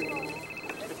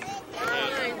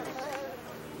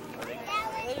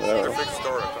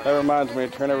 That reminds me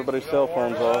to turn everybody's cell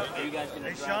phones off. Hey,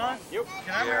 Sean? Yep.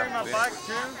 Can I bring my bike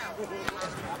too?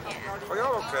 Oh,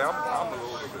 y'all okay? I'm a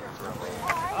little bit.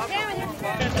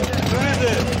 Who is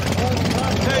it?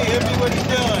 Hey, Hippie, what you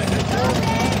doing?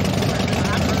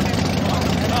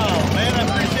 Oh, man, I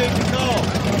appreciate the call.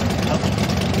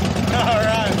 All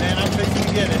right, man, I'm fixing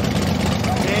to get it.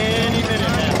 Any minute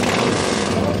now.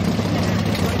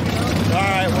 All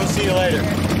right, we'll see you later.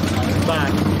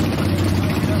 Bye.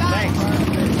 Thanks.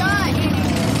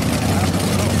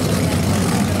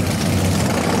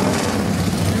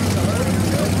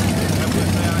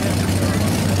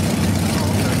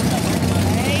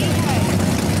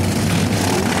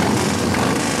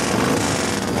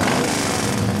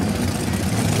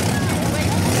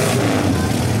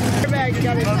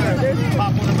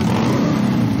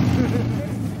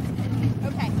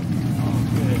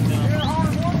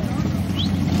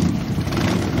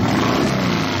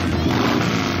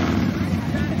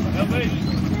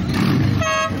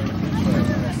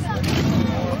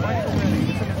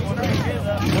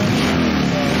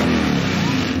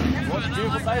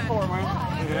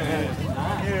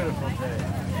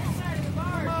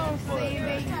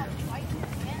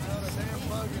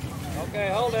 Okay,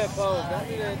 hold that pose. Don't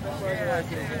do that. Don't break it right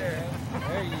there.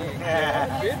 There you go.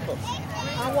 Beautiful.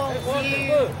 I want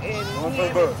you and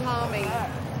him and Tommy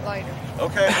later.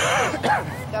 Okay.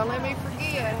 Don't let me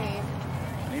forget him.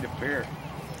 Need a beer.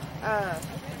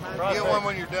 Get one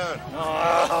when you're done.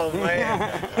 Oh, man.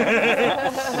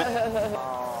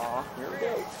 Here we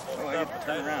go. Oh, I get to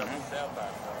turn around, huh?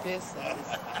 This is.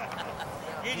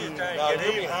 You just trying to get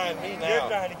even. Behind me now. You're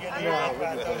trying to get even.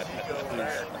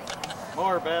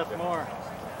 More, Beth, more.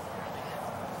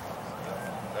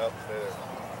 Up there.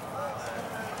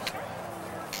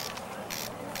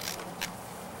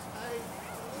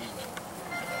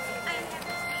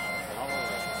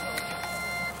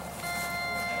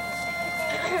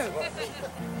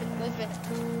 Elizabeth.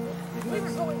 We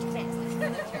were going too fast.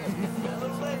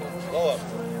 Blow up.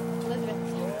 Elizabeth.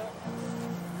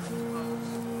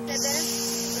 Is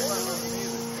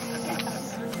that better?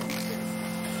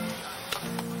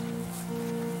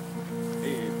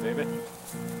 Hey, baby.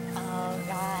 Oh,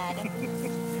 God. I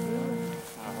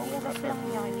hope we got that.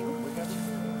 On you.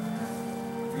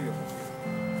 Beautiful.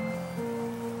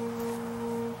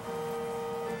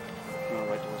 You want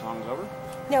to wait till the song's over?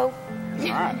 No. All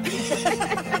right.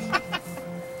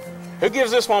 Who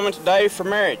gives this woman today for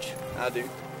marriage? I do. All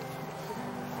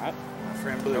right. My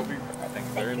friend Blue. Thank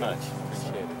you very much.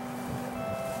 Appreciate it.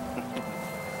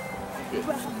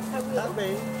 Not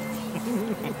me.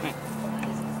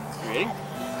 Ready?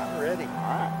 I'm ready. All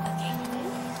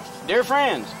right. Dear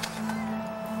friends,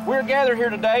 we're gathered here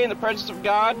today in the presence of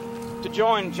God to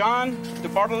join John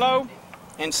DeBartolo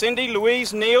and Cindy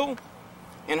Louise Neal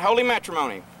in holy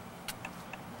matrimony.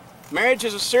 Marriage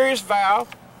is a serious vow,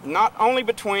 not only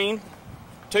between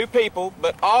two people,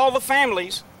 but all the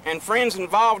families and friends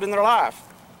involved in their life.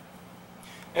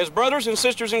 As brothers and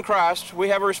sisters in Christ, we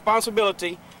have a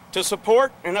responsibility to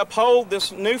support and uphold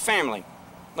this new family.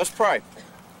 Let's pray.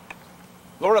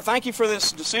 Lord, I thank you for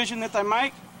this decision that they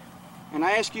make, and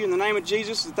I ask you in the name of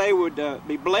Jesus that they would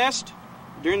be blessed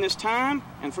during this time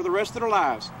and for the rest of their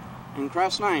lives. In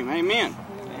Christ's name, amen.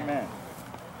 Amen.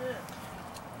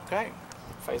 Okay,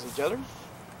 face each other.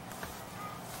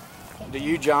 Do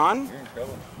you, John, You're in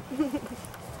trouble.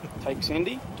 take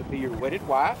Cindy to be your wedded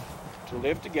wife, to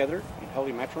live together in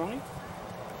holy matrimony?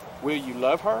 Will you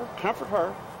love her, comfort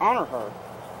her, honor her,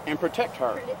 and protect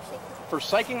her,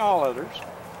 forsaking all others,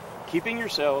 keeping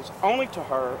yourselves only to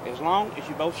her as long as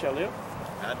you both shall live?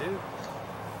 I do.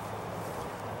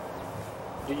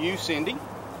 Do you, Cindy,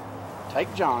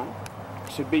 take John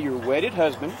to be your wedded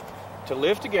husband, to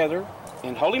live together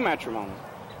in holy matrimony?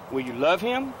 Will you love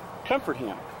him, comfort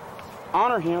him,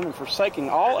 honor him, and forsaking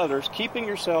all others, keeping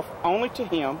yourself only to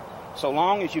him, so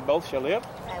long as you both shall live?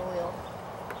 I will.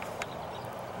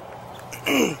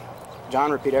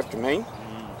 John, repeat after me.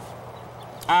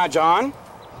 I, John,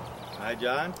 I,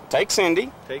 John, take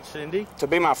Cindy take Cindy to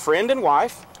be my friend and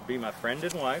wife, to be my friend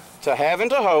and wife, to have and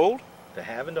to hold to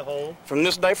have and to hold from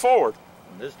this day forward,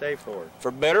 from this day forward,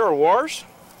 for better or worse,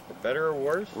 for better or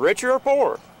worse, richer or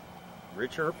poorer,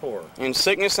 richer or poor, in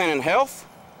sickness and in health,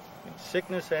 in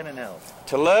sickness and in health,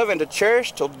 to love and to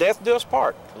cherish till death do us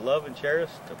part. to love and cherish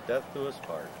till death do us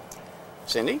part.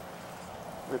 Cindy,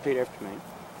 repeat after me.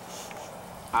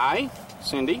 I,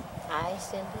 Cindy, I,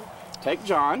 Cindy, take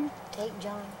John take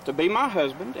John to be my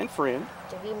husband and friend,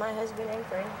 to be my husband and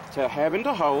friend, to have and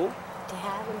to hold to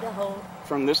have and to hold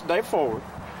from this day forward,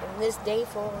 from this day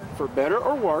forward, for better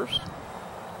or worse,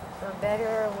 for better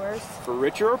or worse, for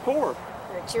richer or poorer,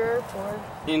 richer or poor,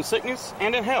 in sickness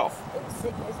and in health, in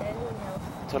sickness and in health,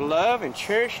 to love and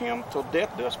cherish him till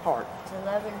death do us part. to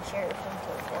love and cherish him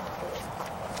till death do us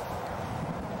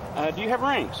part. Do you have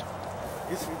rings?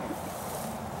 Yes, we do.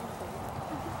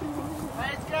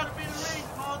 It's got to be the ring.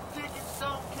 All tickets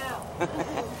don't count.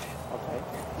 Okay.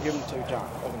 Give them to John.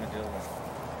 Open the door.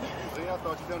 See, I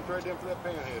thought you done trade them for that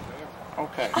panhead, man.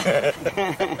 Okay.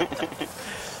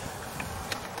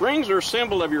 Rings are a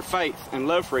symbol of your faith and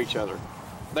love for each other.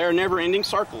 They are never-ending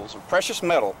circles of precious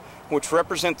metal which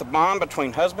represent the bond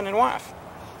between husband and wife.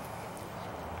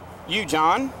 You,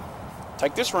 John,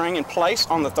 take this ring and place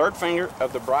on the third finger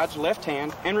of the bride's left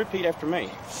hand and repeat after me.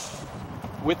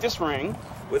 With this ring,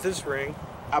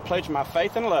 I pledge my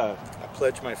faith and love. I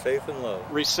pledge my faith and love.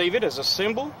 Receive it as a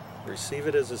symbol. Receive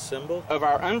it as a symbol of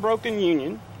our unbroken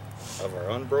union. Of our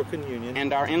unbroken union.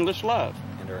 And our endless love.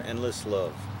 And our endless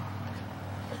love.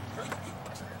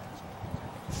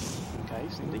 Okay,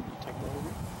 Cindy, you take that over.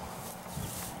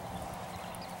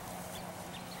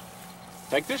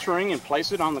 Take this ring and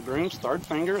place it on the groom's third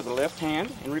finger of the left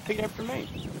hand and repeat after me.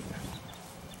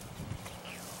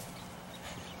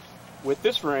 With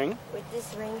this ring,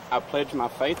 I pledge my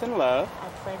faith and love. I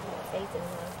pledge my faith and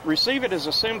love. Receive it as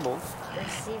a symbol.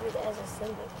 Receive it as a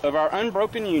symbol of our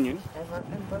unbroken union. Of our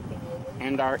unbroken union.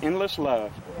 And our endless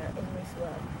love. And our endless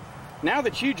love. Now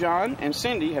that you, John, and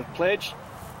Cindy have pledged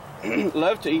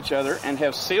love to each other and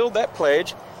have sealed that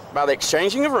pledge by the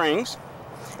exchanging of rings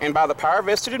and by the power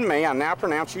vested in me, I now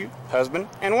pronounce you husband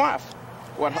and wife.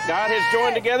 What God has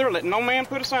joined together, let no man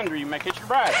put asunder. You may kiss your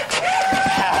bride.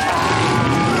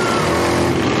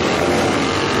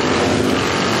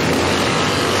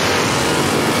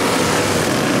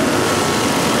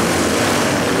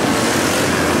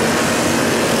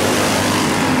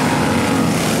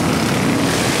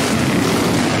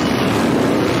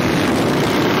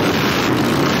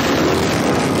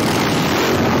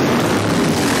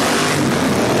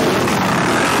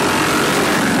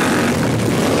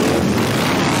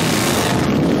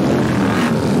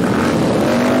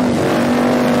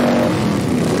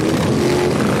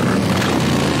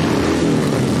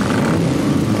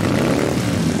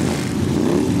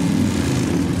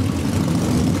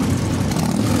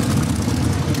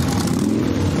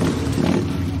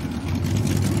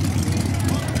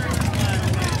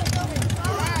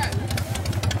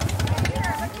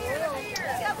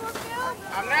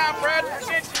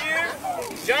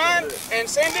 And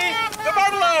Cindy, the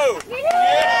Buffalo!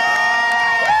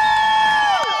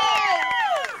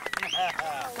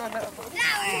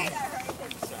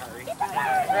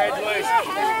 Congratulations.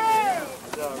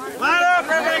 Line up,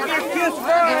 everybody get kiss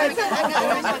bride.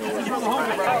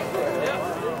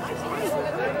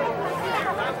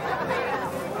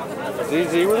 It's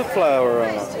easy with a flower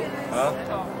on. Huh?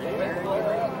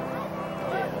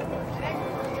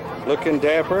 Looking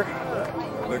dapper.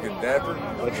 Looking dapper?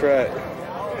 That's right.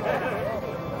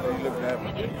 You look dapper.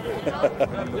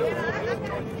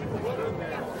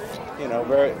 You know,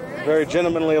 very, very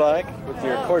gentlemanly like with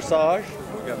your corsage.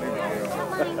 You got me wrong.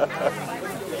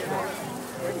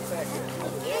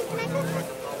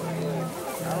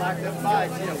 I like them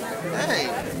bikes. Hey,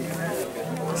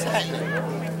 what's happening?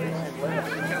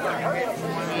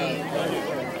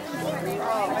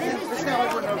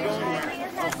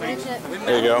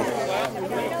 There you go.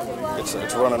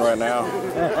 It's running right now.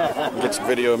 Get some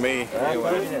video of me.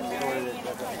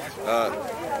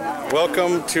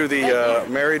 Welcome to the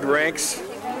married ranks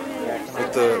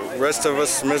with the rest of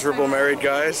us miserable married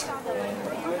guys.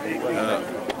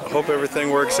 Hope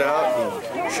everything works out.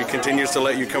 She continues to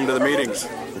let you come to the meetings.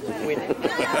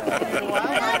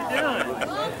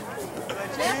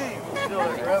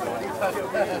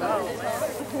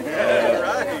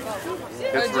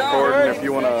 It's recording. If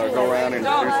you want to go around and do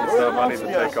some stuff, I need to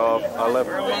take off. I left.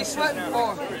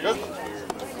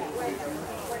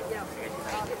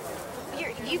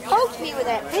 You poked me with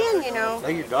that pen, you know.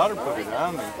 Hey, your daughter put it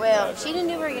on me. Well, she didn't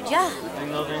do a very good job.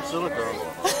 Ain't no damn silicone.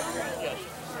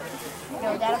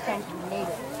 No, that'll come from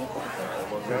later.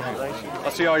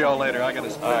 I'll see all y'all later. I got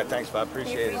to. All right, thanks, bud.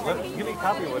 Appreciate it. Give me a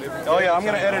copy of whatever. Oh yeah, I'm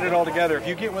gonna edit it all together. If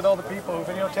you get with all the people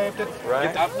who videotaped it,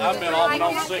 right? I've been off and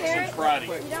on sick since Friday.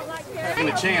 Give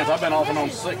me a chance. I've been off and on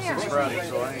sick since Friday,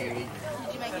 so I ain't eat.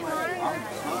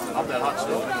 Not that hot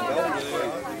stuff.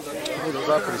 Oh, those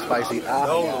are pretty spicy.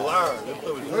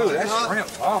 Ooh, that's shrimp.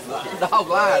 Awful. Dog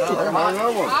line.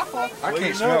 I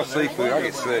can't smell seafood. I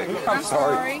get sick. I'm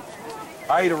sorry.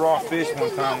 I ate a raw fish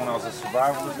one time when I was a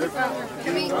survivalist.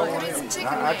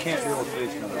 I can't deal with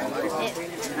fish no more.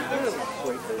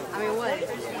 I mean, what?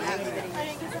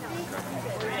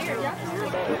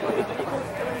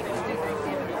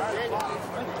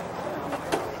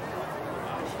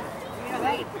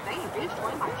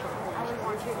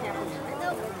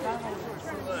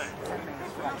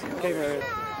 Okay, Mary.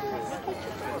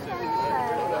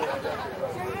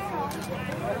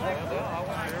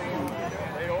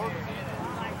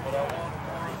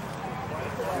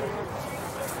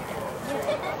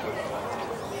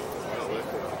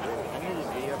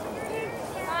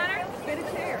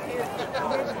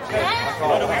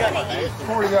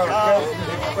 Before we go,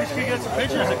 We should get some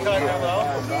pictures of cut now, though.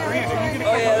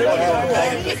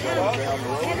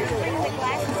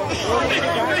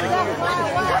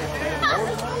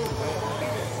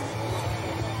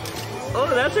 Oh,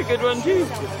 that's a good one, too.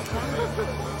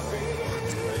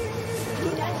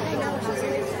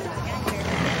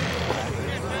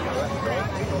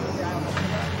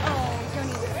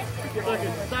 You're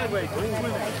looking sideways. You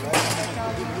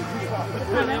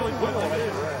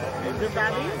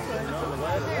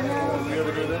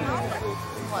ever do that?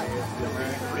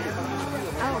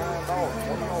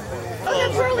 Oh,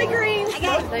 the pearly green. I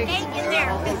got an egg in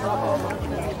there.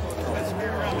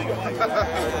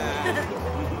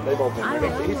 They both been.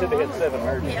 He said they had 7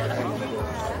 mergers.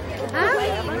 Huh?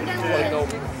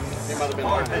 They might have been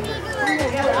hard.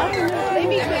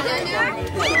 Baby, can I go now?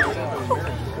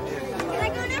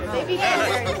 Baby,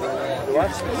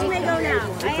 What? you may go now.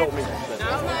 He told me.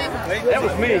 That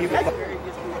was me.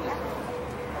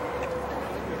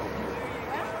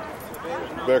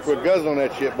 Better quit guzzling on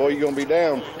that shit, boy. You're gonna be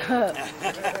down.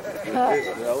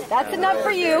 That's enough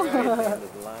for you.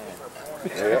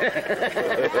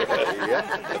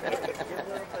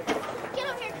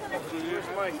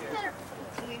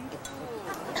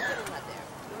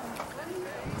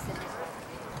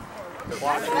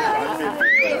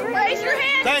 Raise your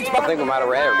hand. Thanks, I think no matter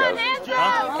where it goes.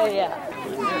 Oh, yeah.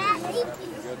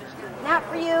 Not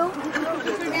for you.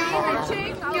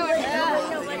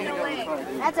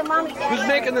 That's a mommy. Who's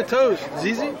making the toast?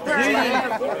 Zizi? Hey,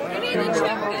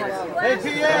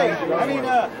 PA! I mean,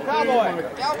 cowboy.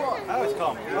 I always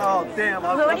call him. Oh, damn.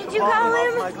 What did you call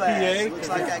him? PA. It's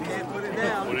like I can't put it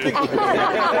down.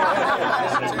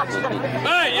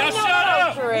 Hey, y'all shut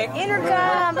up!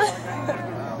 Intercom.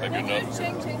 Good enough.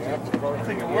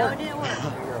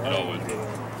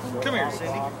 Come here,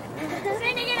 Cindy.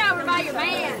 Cindy, get over by your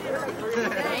man.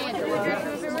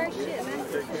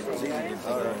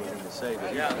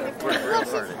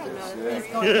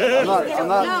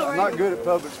 I'm not good at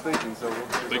public speaking, so.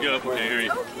 Speak up, we can't hear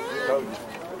you.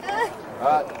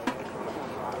 Alright.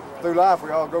 Through life, we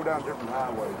all go down different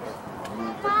highways.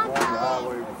 The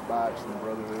highway with bikes and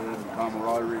brotherhood and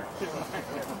camaraderie.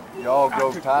 You all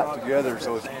go tight together,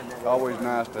 so it's always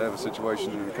nice to have a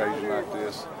situation and an occasion like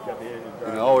this.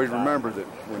 And always remember that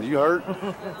when you hurt,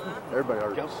 everybody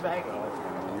hurts.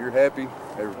 When you're happy,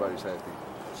 everybody's happy.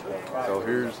 So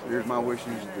here's my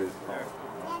wishes that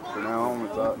from now on,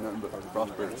 it's nothing but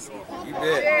prosperity. You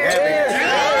bet.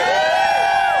 Happy.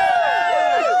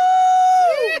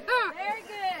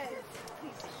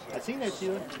 I seen that,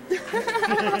 Sheila.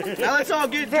 Now let's all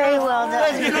get Very drunk. well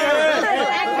done.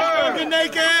 Let's get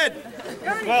naked.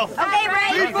 Well, Okay,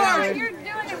 Ray. you're first. You're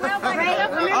doing it well, Ray.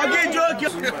 I'll get drunk.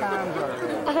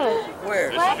 Where?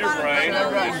 This is your brain.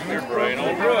 This is your brain on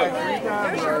drugs.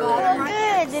 Well,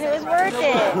 good. Then it was worth it.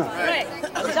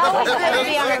 It's always good to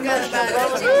be on a good show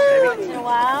once in a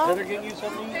while.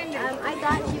 I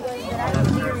thought she was, but I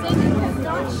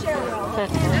don't see her.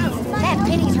 That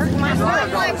penny's hurting my heart.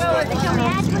 They told me I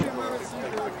had to.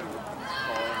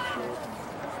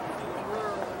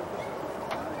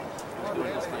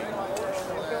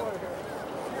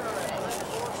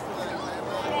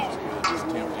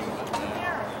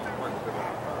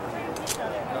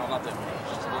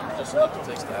 Just enough to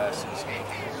taste the acid.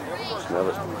 Smell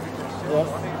it.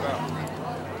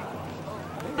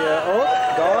 Yeah, oh,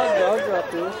 dog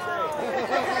dropped this.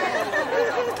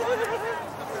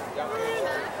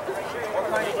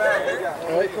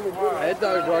 That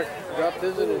dog dropped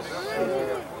his in his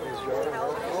yard.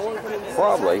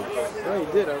 Probably. No,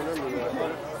 he did, I remember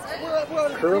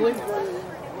that. Curly?